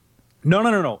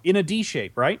 No. In a D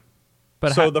shape, right?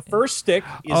 But So how- the first stick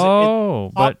is Oh, in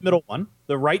the top but middle one.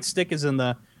 The right stick is in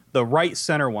the right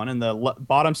center one, and the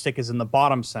bottom stick is in the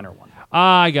bottom center one.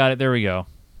 I got it. There we go.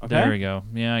 Okay. There we go.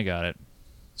 Yeah, I got it.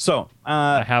 So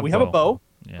have we have a bow.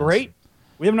 Yes. Great.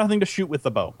 We have nothing to shoot with the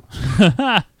bow.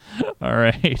 All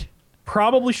right.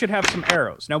 Probably should have some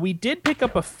arrows. Now we did pick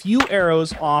up a few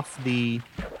arrows off the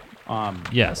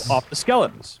Yes. off the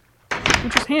skeletons,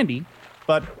 which is handy,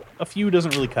 but a few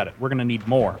doesn't really cut it. We're going to need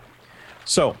more.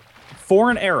 So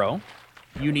for an arrow,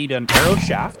 you need an arrow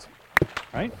shaft,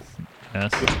 right?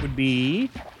 Yes. Which would be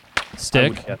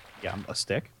Stick, a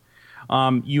stick.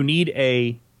 You need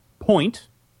a point,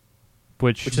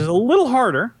 which which is a little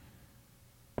harder.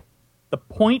 The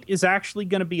point is actually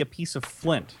going to be a piece of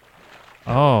flint.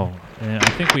 Oh, and I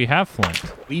think we have flint.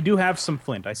 We do have some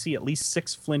flint. I see at least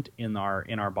 6 flint in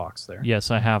our box there. Yes,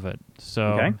 I have it. So,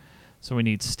 Okay. so we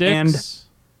need sticks.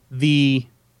 The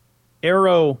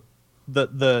arrow,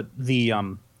 the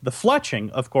fletching,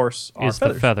 of course, are is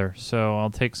feathers. the feather. So I'll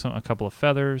take a couple of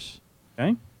feathers.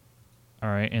 Okay. All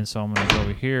right, and so I'm going to go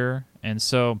over here. And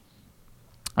so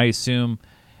I assume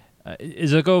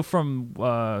Is it go from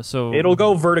so? It'll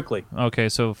go vertically. Okay,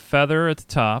 so feather at the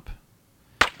top,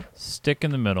 stick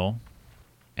in the middle,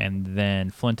 and then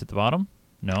flint at the bottom.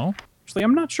 No. Actually,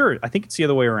 I'm not sure. I think it's the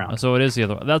other way around. So it is the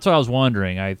other one. That's what I was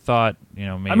wondering. I thought,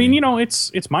 maybe. I mean,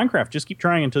 it's Minecraft. Just keep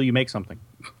trying until you make something.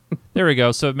 There we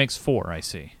go. So it makes 4, I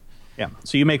see. Yeah.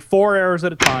 So you make 4 arrows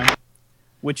at a time,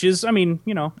 which is, I mean,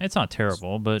 It's not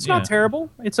terrible, but it's not terrible.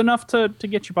 It's enough to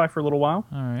get you by for a little while.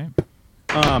 All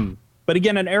right. But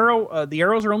again, an arrow. The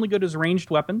arrows are only good as ranged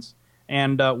weapons,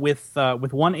 and with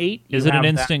 1/8, Is it an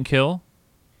instant kill?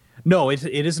 No, it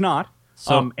is not.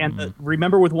 So,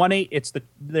 Remember, with 1/8,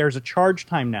 there's a charge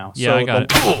time now. Yeah, so I got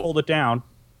it. Hold it down.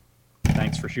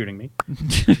 Thanks for shooting me.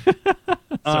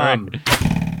 Sorry.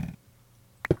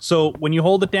 So when you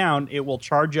hold it down, it will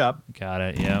charge up. Got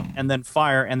it. Yeah. And then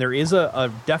fire, and there is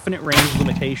a definite range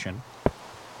limitation,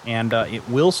 and it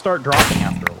will start dropping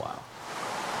after a while.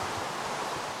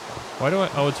 Why do I?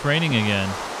 Oh, it's raining again.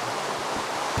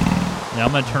 Yeah,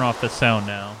 I'm gonna turn off the sound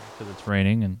now because it's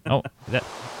raining. And that.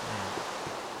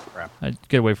 Crap. I'd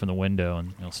get away from the window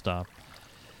and it'll stop.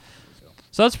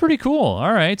 So that's pretty cool.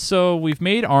 All right, so we've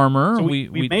made armor. So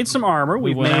we've made some armor.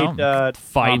 We've went made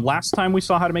fight. Last time we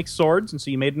saw how to make swords, and so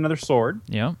you made another sword.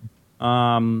 Yeah.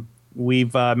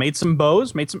 We've made some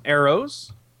bows, made some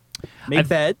arrows, made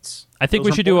beds. I think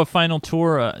Those we should do a final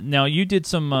tour. Now, you did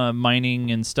some mining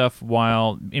and stuff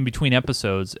while in between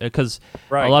episodes, because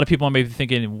Right. a lot of people may be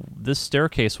thinking this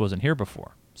staircase wasn't here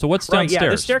before. So what's downstairs? Yeah,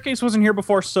 the staircase wasn't here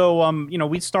before, so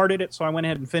we started it, so I went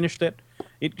ahead and finished it.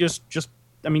 It just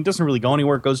doesn't really go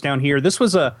anywhere. It goes down here. This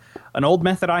was an old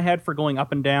method I had for going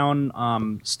up and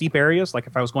down steep areas, like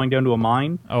if I was going down to a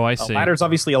mine. Oh, I see. Ladder's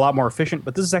obviously a lot more efficient,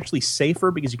 but this is actually safer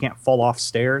because you can't fall off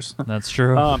stairs. That's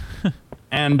true.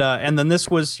 And then this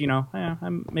was, I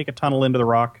make a tunnel into the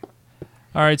rock.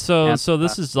 All right, so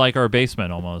this is like our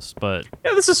basement almost, but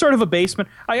Yeah, this is sort of a basement.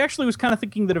 I actually was kind of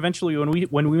thinking that eventually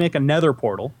when we make a nether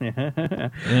portal,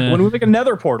 when we make a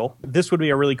nether portal, this would be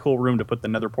a really cool room to put the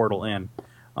nether portal in.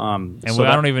 I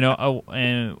don't even know. Oh,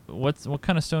 and what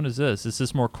kind of stone is this? Is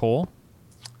this more coal?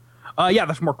 Yeah,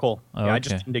 that's more coal. Oh, I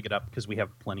just okay. didn't dig it up because we have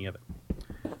plenty of it.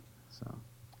 So,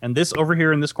 and this over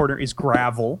here in this corner is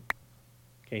gravel.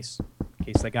 In case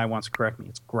that guy wants to correct me,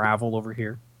 it's gravel over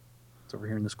here. It's over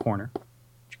here in this corner. But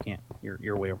you can't.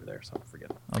 You're way over there, so forget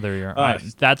it. Oh, there you are.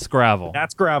 That's gravel.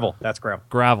 That's gravel. That's gravel.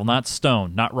 Gravel, not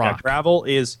stone, not rock. Yeah, gravel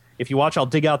is. If you watch, I'll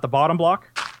dig out the bottom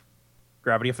block.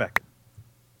 Gravity affected.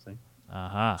 See?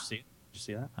 Aha. Did you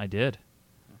see that? I did.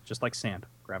 Just like sand,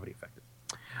 gravity affected.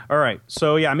 All right,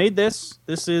 so yeah, I made this.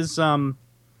 This is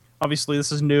obviously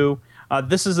this is new.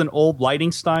 This is an old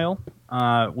lighting style,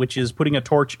 which is putting a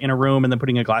torch in a room and then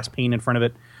putting a glass pane in front of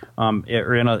it,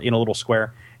 or in a little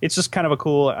square. It's just kind of a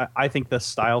cool. I think the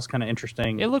style's kind of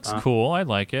interesting. It looks cool. I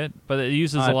like it, but it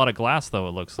uses a lot of glass, though.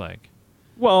 It looks like.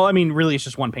 Well, I mean, really, it's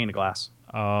just one pane of glass.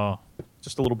 Oh,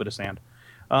 Just a little bit of sand.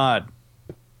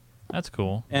 that's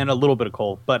cool. And a little bit of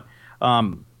coal. But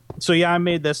so yeah, I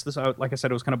made this. Like I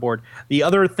said, I was kind of bored. The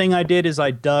other thing I did is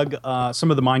I dug some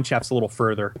of the mine shafts a little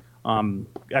further.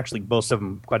 Actually, most of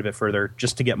them quite a bit further,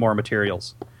 just to get more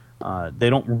materials. They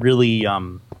don't really. I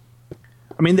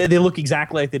mean, they look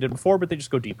exactly like they did before, but they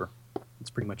just go deeper. That's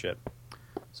pretty much it.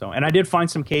 So, and I did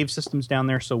find some cave systems down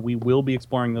there, so we will be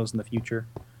exploring those in the future.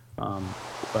 God,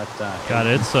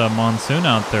 it's a monsoon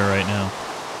out there right now.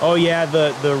 Oh yeah,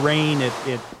 the rain. It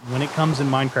when it comes in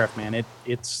Minecraft, man,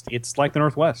 it's like the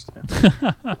Northwest.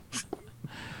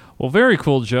 Well, very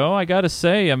cool, Joe. I got to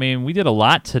say, I mean, we did a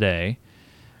lot today.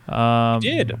 We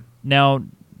did. Now,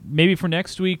 maybe for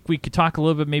next week, we could talk a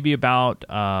little bit maybe about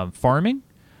farming.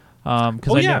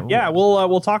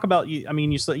 We'll talk about. I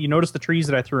mean, you noticed the trees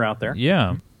that I threw out there.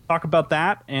 Yeah. Talk about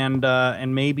that, and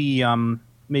maybe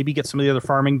get some of the other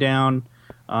farming down.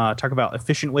 Talk about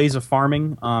efficient ways of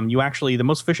farming. The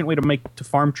most efficient way to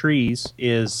farm trees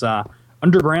is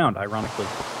underground. Ironically,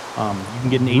 you can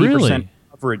get an 80%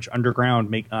 coverage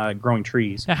underground, growing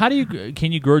trees. Now,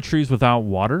 can you grow trees without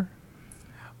water?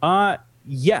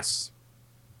 Yes.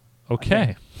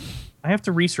 Okay. I have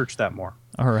to research that more.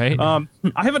 All right.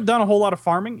 I haven't done a whole lot of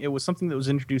farming. It was something that was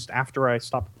introduced after I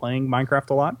stopped playing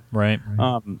Minecraft a lot. Right.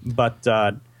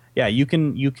 Yeah, you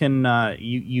can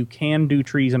do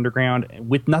trees underground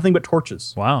with nothing but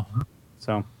torches. Wow.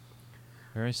 So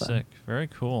very sick. Very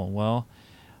cool. Well,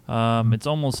 it's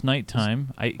almost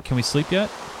nighttime. Can we sleep yet?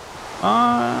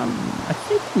 I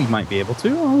think we might be able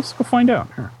to. Well, let's go find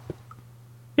out. Here.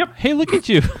 Yep. Hey, look at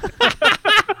you.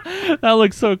 That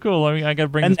looks so cool. I mean, I got to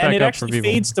bring this back and it up for actually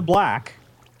people. fades to black.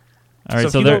 All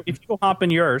right, so if you go hop in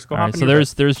yours, go all hop right, in so your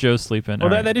there's Joe sleeping. bed. Oh,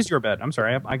 All right. that is your bed. I'm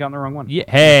sorry, I got in the wrong one. Yeah.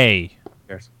 Hey.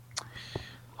 Cheers.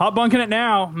 Hot bunking it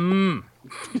now.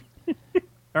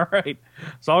 All right.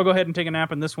 So I'll go ahead and take a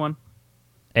nap in this one.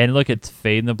 And look, it's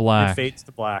fading to black. It fades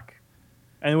to black.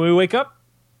 And when we wake up,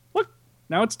 look,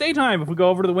 now it's daytime. If we go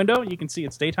over to the window, you can see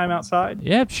it's daytime outside.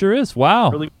 Yeah, it sure is.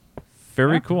 Wow. Really,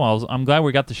 Very cool. I'm glad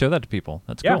we got to show that to people.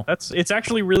 That's cool. It's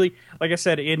actually really, like I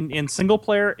said, in single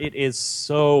player, it is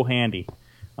so handy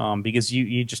because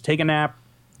you just take a nap,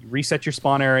 you reset your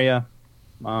spawn area.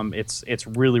 It's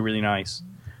really, really nice.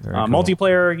 Very cool.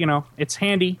 Multiplayer, you know, it's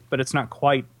handy, but it's not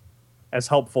quite as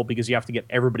helpful because you have to get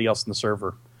everybody else in the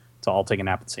server to all take a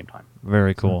nap at the same time.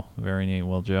 Very cool. Very neat.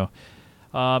 Well, Joe.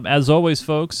 As always,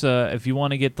 folks, if you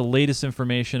want to get the latest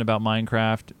information about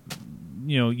Minecraft,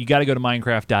 you got to go to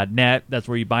Minecraft.net. That's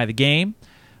where you buy the game.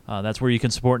 That's where you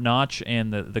can support Notch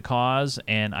and the cause.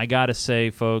 And I got to say,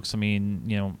 folks, I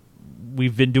mean,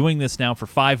 we've been doing this now for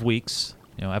 5 weeks,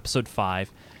 episode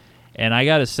 5. And I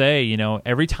got to say,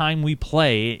 every time we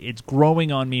play, it's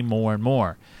growing on me more and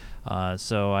more.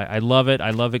 So I love it. I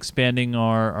love expanding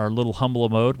our little humble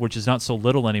abode, which is not so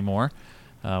little anymore.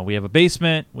 We have a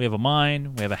basement, we have a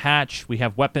mine, we have a hatch, we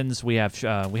have weapons, we have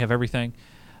everything,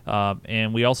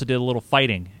 and we also did a little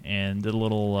fighting and did a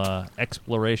little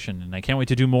exploration. And I can't wait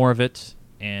to do more of it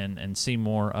and see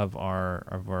more of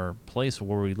our place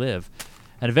where we live.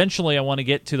 And eventually, I want to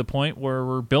get to the point where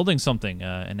we're building something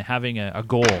and having a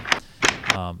goal,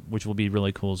 which will be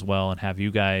really cool as well. And have you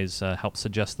guys help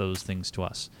suggest those things to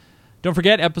us. Don't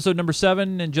forget, episode number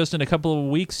 7, and just in a couple of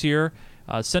weeks here.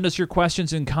 Send us your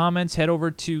questions and comments. Head over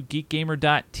to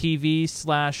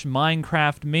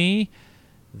geekgamer.tv/MinecraftMe.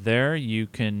 There you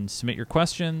can submit your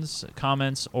questions,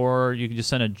 comments, or you can just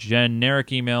send a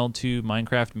generic email to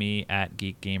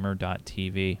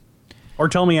minecraftme@geekgamer.tv. Or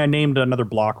tell me I named another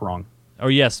block wrong. Oh,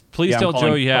 yes. Please tell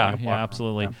Joe. Yeah,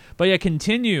 absolutely. Yeah. But yeah,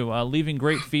 continue leaving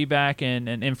great feedback and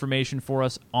information for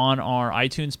us on our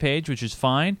iTunes page, which is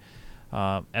fine,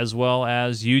 as well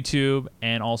as YouTube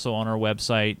and also on our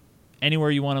website.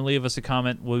 Anywhere you want to leave us a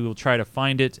comment, we will try to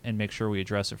find it and make sure we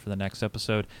address it for the next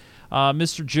episode.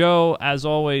 Mr. Joe, as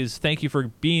always, thank you for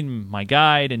being my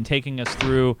guide and taking us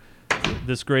through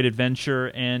this great adventure.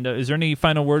 And is there any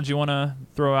final words you want to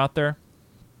throw out there?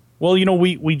 Well,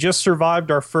 we just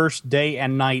survived our first day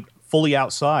and night fully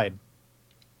outside.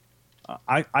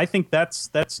 I think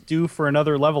that's due for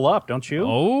another level up, don't you?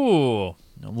 Oh,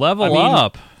 level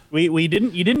up. You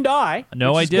didn't die.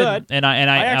 No, I didn't. Good. And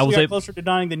I was got closer to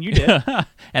dying than you did.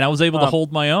 And I was able to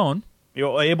hold my own. You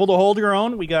were able to hold your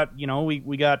own. We got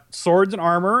we got swords and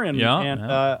armor, and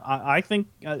I think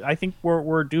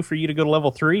we're due for you to go to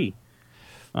level 3.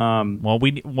 Well,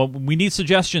 we need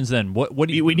suggestions then. What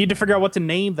do you? We need to figure out what to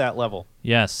name that level.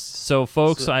 Yes. So,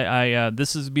 folks,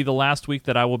 this is be the last week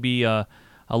that I will be a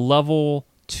level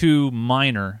 2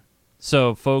 miner.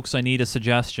 So, folks, I need a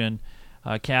suggestion.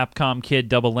 Capcom Kid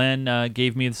Double N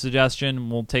gave me the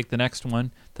suggestion. We'll take the next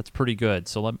one. That's pretty good.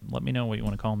 So let me know what you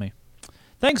want to call me.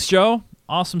 Thanks, Joe.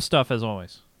 Awesome stuff as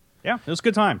always. Yeah, it was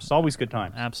good times. It's always good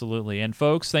times. Absolutely. And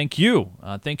folks, thank you.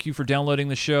 Thank you for downloading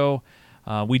the show.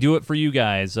 We do it for you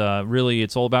guys. Really,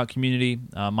 it's all about community.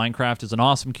 Minecraft is an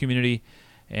awesome community,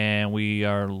 and we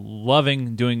are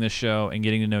loving doing this show and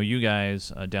getting to know you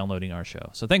guys downloading our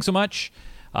show. So thanks so much.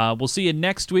 We'll see you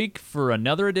next week for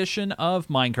another edition of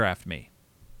Minecraft Me.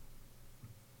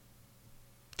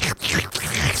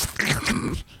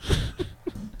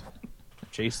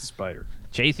 Chase the spider.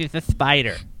 Chase is a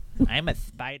spider. I'm a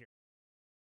spider.